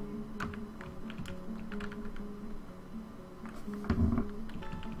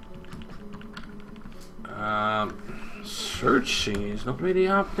 Searching is not really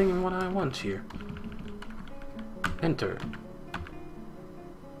happening what I want here. Enter.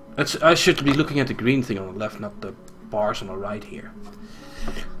 I should be looking at the green thing on the left, not the bars on the right here.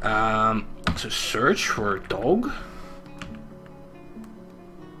 So search for a dog.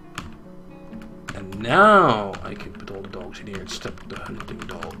 And now I can put all the dogs in here instead of the hunting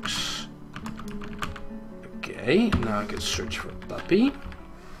dogs. Okay, now I can search for a puppy.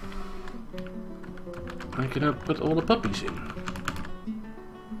 I can put all the puppies in.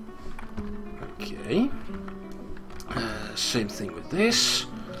 Okay. Same thing with this.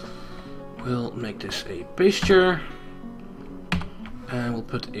 We'll make this a pasture. And we'll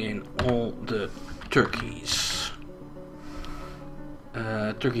put in all the turkeys.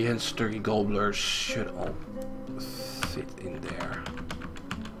 Turkey hens, turkey gobblers should all fit in there.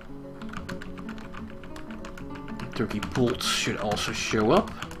 Turkey poults should also show up.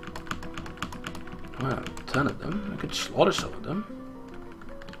 Wow, a ton of them. I could slaughter some of them.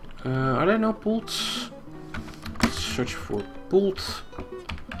 Are there no poults? Let's search for poult.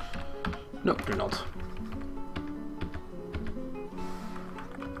 No, they're not.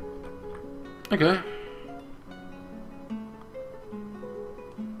 Okay.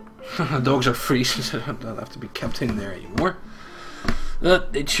 Dogs are free, so they don't have to be kept in there anymore.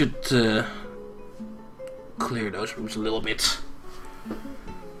 It should clear those rooms a little bit.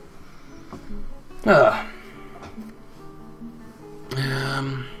 Yeah,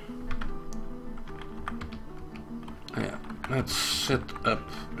 let's set up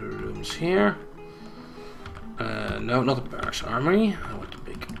the rooms here. No, not the barracks armory. I want a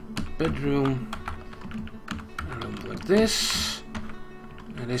big bedroom. A room like this.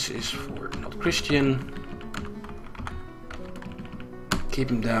 And this is for not Christian. Keep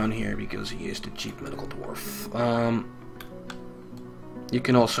him down here because he is the cheap medical dwarf. You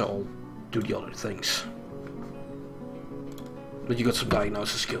can also do the other things. But you got some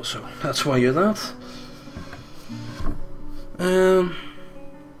diagnosis skills, so that's why you're that.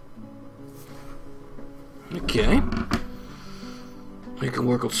 Okay. We can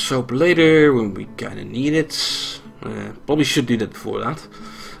work on soap later when we kinda need it. Probably should do that before that.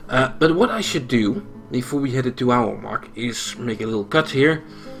 But what I should do before we hit the 2-hour mark is make a little cut here.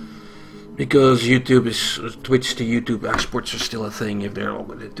 Because Twitch to YouTube exports are still a thing if they're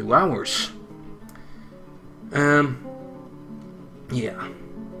over the 2 hours. Yeah.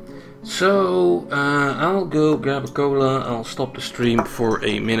 So, I'll go grab a cola, I'll stop the stream for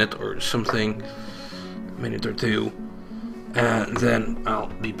a minute or something. A minute or two. And then I'll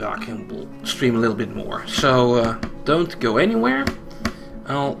be back and we'll stream a little bit more. So, don't go anywhere.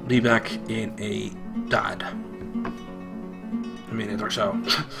 I'll be back in a minute or so.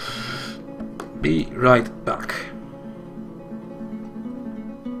 Be right back.